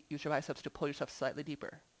 ankles, feet. Use your biceps to pull yourself slightly deeper.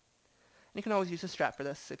 And you can always use a strap for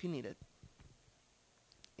this if you need it.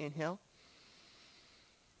 Inhale.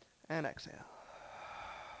 And exhale.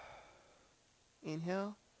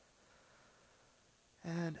 Inhale.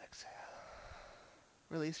 And exhale.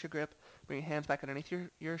 Release your grip. Bring your hands back underneath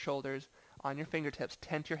your shoulders. On your fingertips,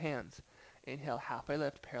 tent your hands. Inhale, halfway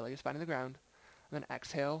lift, parallel your spine to the ground. And then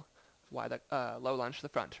exhale, low lunge to the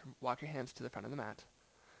front. Walk your hands to the front of the mat.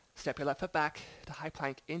 Step your left foot back to high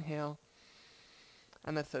plank. Inhale.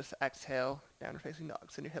 And then just exhale, downward facing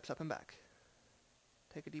dog. Send your hips up and back.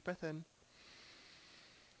 Take a deep breath in.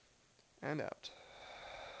 And out.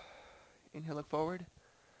 Inhale, look forward.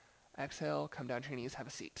 Exhale, come down to your knees, have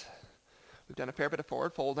a seat. We've done a fair bit of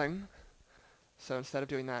forward folding. So instead of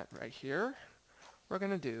doing that right here, we're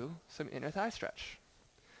going to do some inner thigh stretch.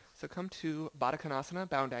 So come to Baddha Konasana,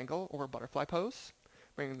 bound angle, or butterfly pose.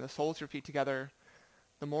 Bring the soles of your feet together.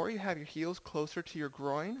 The more you have your heels closer to your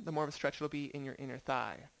groin, the more of a stretch it'll be in your inner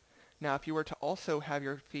thigh. Now, if you were to also have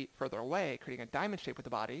your feet further away, creating a diamond shape with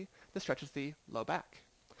the body, this stretches the low back.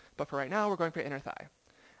 But for right now, we're going for inner thigh.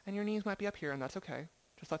 And your knees might be up here, and that's okay.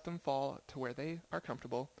 Just let them fall to where they are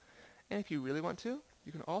comfortable. And if you really want to,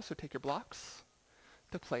 you can also take your blocks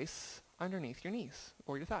to place underneath your knees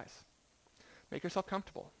or your thighs. Make yourself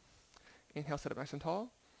comfortable. Inhale, sit up nice and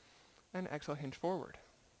tall, and exhale, hinge forward.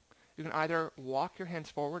 You can either walk your hands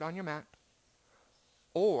forward on your mat,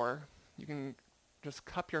 or you can just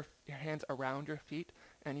cup your hands around your feet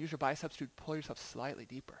and use your biceps to pull yourself slightly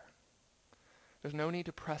deeper. There's no need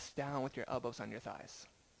to press down with your elbows on your thighs.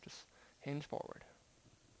 Just hinge forward.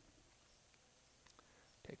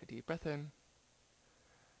 Take a deep breath in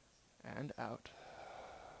and out.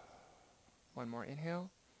 One more inhale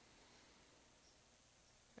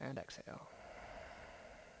and exhale.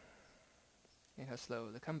 Inhale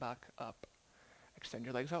slowly, come back up. Extend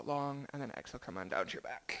your legs out long, and then exhale, come on down to your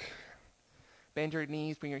back. Bend your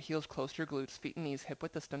knees, bring your heels close to your glutes, feet and knees hip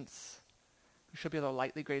width distance. You should be able to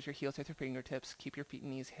lightly graze your heels with your fingertips. Keep your feet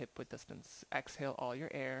and knees hip width distance. Exhale all your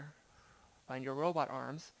air. Find your robot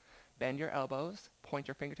arms. Bend your elbows. Point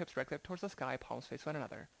your fingertips directly up towards the sky, palms face one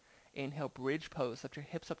another. Inhale, bridge pose. Lift your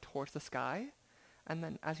hips up towards the sky. And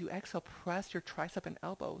then as you exhale, press your tricep and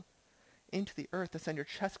elbow into the earth to send your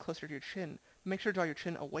chest closer to your chin. Make sure to draw your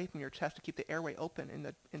chin away from your chest to keep the airway open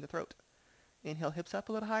in the throat. Inhale, hips up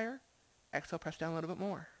a little higher. Exhale, press down a little bit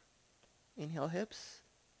more. Inhale, hips.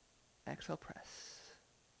 Exhale, press.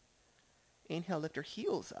 Inhale, lift your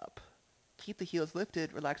heels up. Keep the heels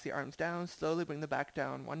lifted. Relax the arms down. Slowly bring the back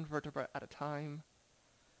down, one vertebra at a time.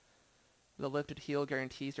 The lifted heel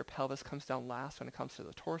guarantees your pelvis comes down last when it comes to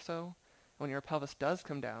the torso. When your pelvis does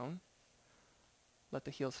come down, let the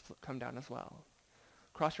heels come down as well.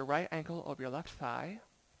 Cross your right ankle over your left thigh.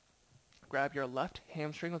 Grab your left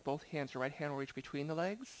hamstring with both hands. Your right hand will reach between the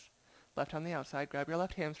legs. Left on the outside. Grab your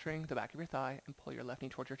left hamstring, the back of your thigh, and pull your left knee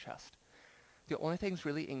towards your chest. The only things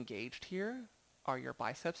really engaged here are your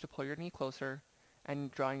biceps to pull your knee closer and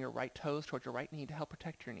drawing your right toes towards your right knee to help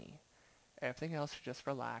protect your knee. Everything else, just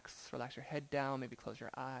relax. Relax your head down, maybe close your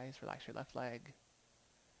eyes, relax your left leg,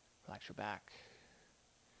 relax your back.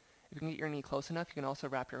 If you can get your knee close enough, you can also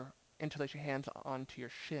interlace your hands onto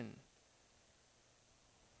your shin.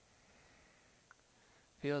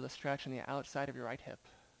 Feel the stretch on the outside of your right hip.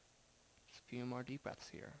 Just a few more deep breaths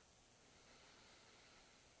here.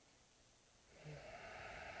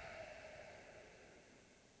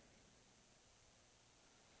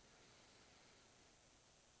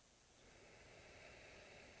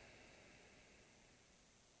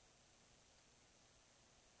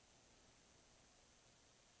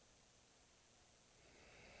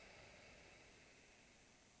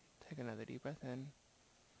 Take another deep breath in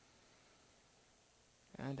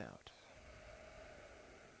and out.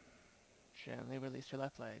 Gently release your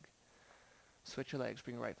left leg. Switch your legs.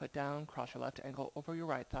 Bring your right foot down. Cross your left ankle over your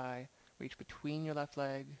right thigh. Reach between your left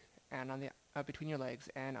leg and between your legs,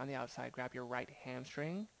 and on the outside, grab your right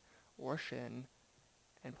hamstring or shin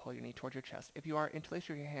and pull your knee towards your chest. If you are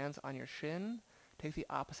interlacing your hands on your shin, take the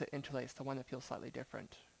opposite interlace, the one that feels slightly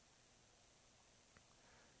different.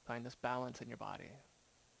 Find this balance in your body.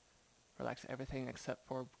 Relax everything except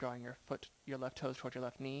for drawing your left toes towards your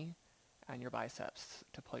left knee and your biceps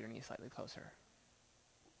to pull your knee slightly closer.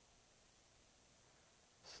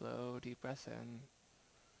 Slow, deep breaths in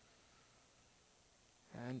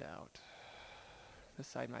and out. This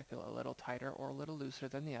side might feel a little tighter or a little looser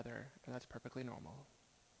than the other, and that's perfectly normal.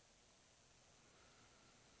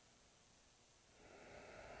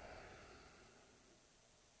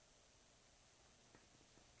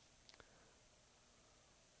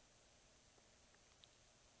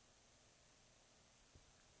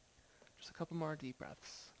 Just a couple more deep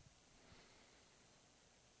breaths.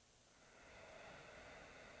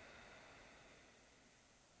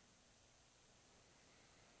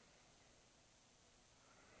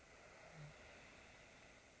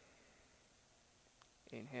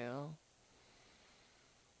 Inhale.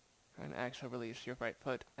 And exhale, release your right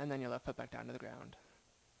foot and then your left foot back down to the ground.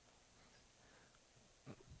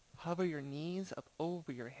 Hover your knees up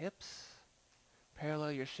over your hips.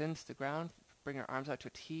 Parallel your shins to the ground. Bring your arms out to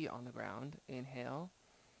a T on the ground. Inhale.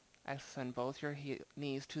 Extend both your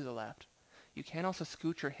knees to the left. You can also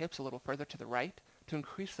scoot your hips a little further to the right to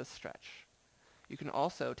increase the stretch. You can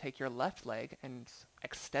also take your left leg and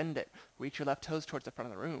extend it. Reach your left toes towards the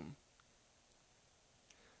front of the room.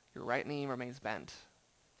 Your right knee remains bent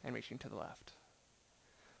and reaching to the left.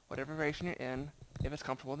 Whatever variation you're in, if it's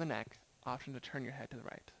comfortable in the neck, option to turn your head to the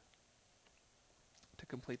right to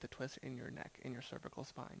complete the twist in your neck, in your cervical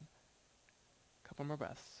spine. Couple more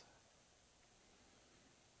breaths.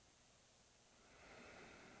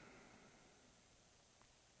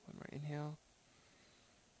 One more inhale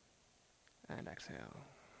and exhale.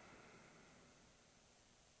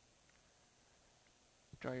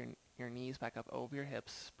 Draw your knees back up over your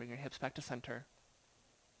hips. Bring your hips back to center.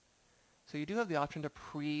 So you do have the option to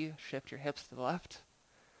pre-shift your hips to the left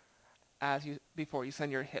before you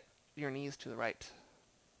send your knees to the right.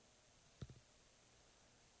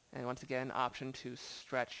 And once again, option to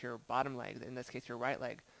stretch your bottom leg, in this case your right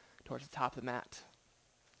leg, towards the top of the mat,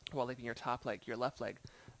 while leaving your left leg,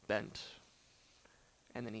 bent,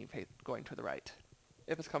 and the knee going to the right.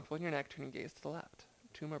 If it's comfortable in your neck, turn your gaze to the left.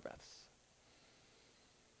 2 more breaths.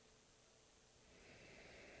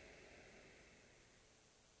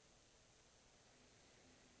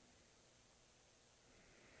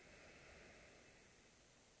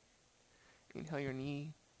 Inhale your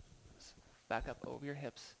knees back up over your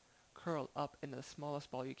hips. Curl up into the smallest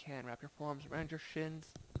ball you can. Wrap your forearms around your shins.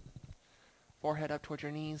 Forehead up towards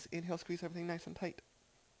your knees. Inhale, squeeze everything nice and tight.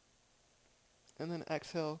 And then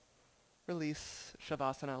exhale, release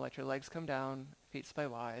Shavasana. Let your legs come down, feet splay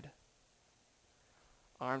wide.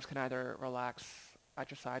 Arms can either relax at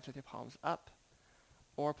your sides with your palms up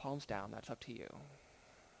or palms down. That's up to you.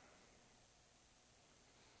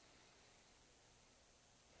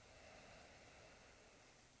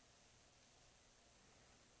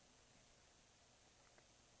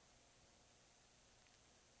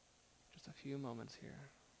 Just a few moments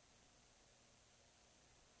here.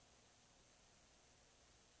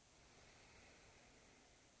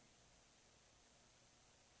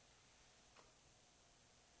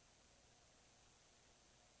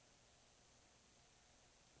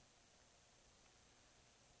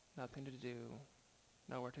 Nothing to do,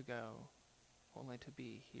 nowhere to go, only to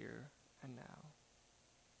be here and now.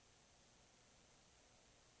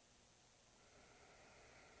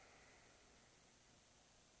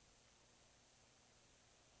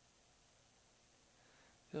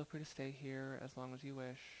 Feel free to stay here as long as you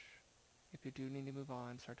wish. If you do need to move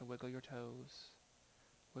on, start to wiggle your toes,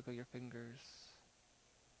 wiggle your fingers,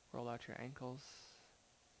 roll out your ankles,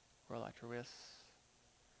 roll out your wrists,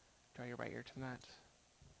 draw your right ear to the mat,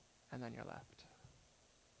 and then your left.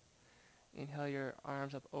 Inhale your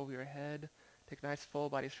arms up over your head. Take a nice full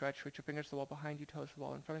body stretch. Reach your fingers to the wall behind you, toes to the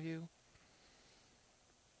wall in front of you.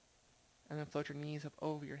 And then float your knees up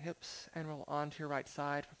over your hips and roll onto your right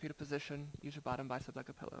side for fetal position. Use your bottom bicep like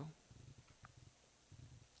a pillow.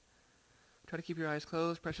 Try to keep your eyes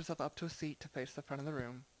closed. Press yourself up to a seat to face the front of the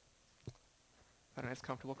room. Find a nice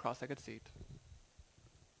comfortable cross-legged seat.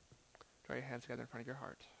 Draw your hands together in front of your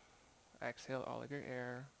heart. Exhale all of your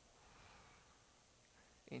air.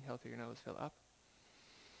 Inhale through your nose, fill up.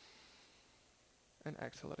 And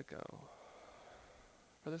exhale, let it go.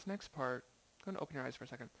 For this next part, go and open your eyes for a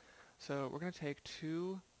second. So we're going to take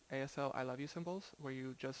 2 ASL I love you symbols, where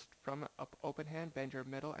you just, from up open hand, bend your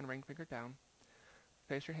middle and ring finger down.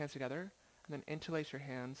 Face your hands together, and then interlace your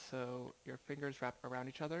hands so your fingers wrap around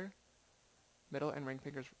each other. Middle and ring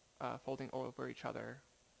fingers folding over each other.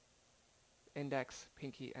 Index,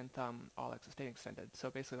 pinky, and thumb all staying extended. So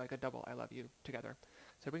basically like a double I love you together.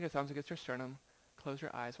 So bring your thumbs against your sternum. Close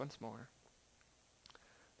your eyes once more.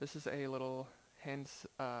 This is a little hand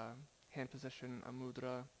position, a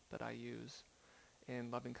mudra that I use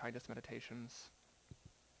in loving kindness meditations.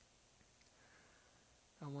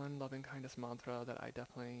 And one loving kindness mantra that I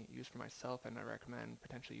definitely use for myself and I recommend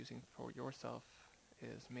potentially using for yourself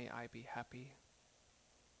is, may I be happy,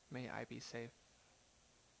 may I be safe,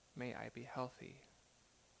 may I be healthy,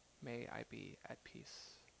 may I be at peace.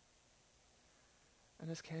 And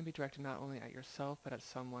this can be directed not only at yourself but at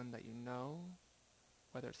someone that you know,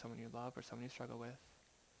 whether it's someone you love or someone you struggle with.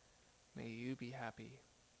 May you be happy.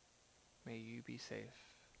 May you be safe.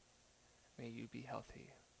 May you be healthy.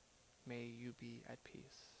 May you be at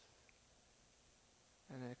peace.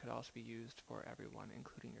 And it could also be used for everyone,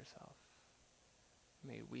 including yourself.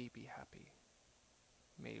 May we be happy.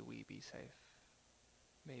 May we be safe.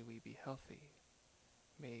 May we be healthy.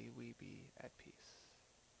 May we be at peace.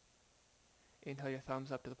 Inhale your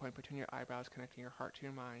thumbs up to the point between your eyebrows, connecting your heart to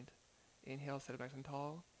your mind. Inhale, sit up nice and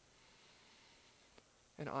tall.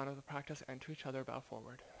 In honor of the practice and to each other, bow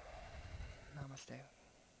forward. Namaste.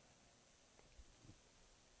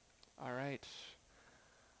 All right.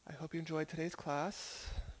 I hope you enjoyed today's class.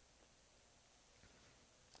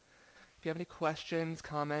 If you have any questions,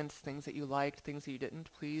 comments, things that you liked, things that you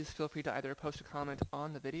didn't, please feel free to either post a comment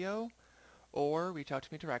on the video or reach out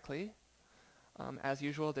to me directly. As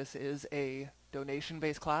usual, this is a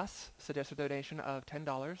donation-based class, suggested donation of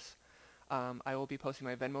 $10. I will be posting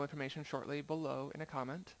my Venmo information shortly below in a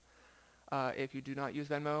comment. If you do not use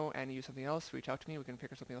Venmo and you use something else, reach out to me. We can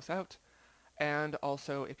figure something else out. And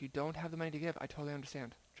also, if you don't have the money to give, I totally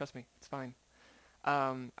understand. Trust me, it's fine.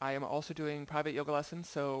 I am also doing private yoga lessons,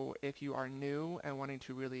 so if you are new and wanting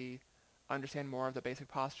to really understand more of the basic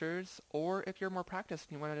postures, or if you're more practiced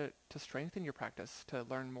and you wanted to strengthen your practice, to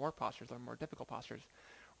learn more postures, learn more difficult postures,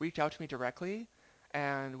 reach out to me directly,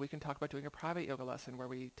 and we can talk about doing a private yoga lesson where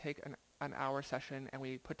we take an hour session and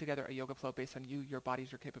we put together a yoga flow based on you, your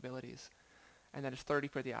bodies, your capabilities. And that is $30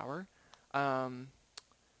 for the hour.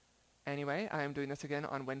 Anyway, I'm doing this again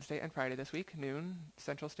on Wednesday and Friday this week, noon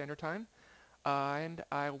Central Standard Time. And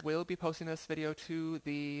I will be posting this video to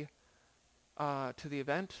the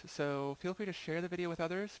event, so feel free to share the video with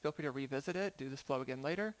others. Feel free to revisit it, do this flow again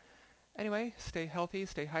later. Anyway, stay healthy,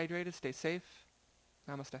 stay hydrated, stay safe.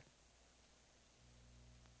 Namaste.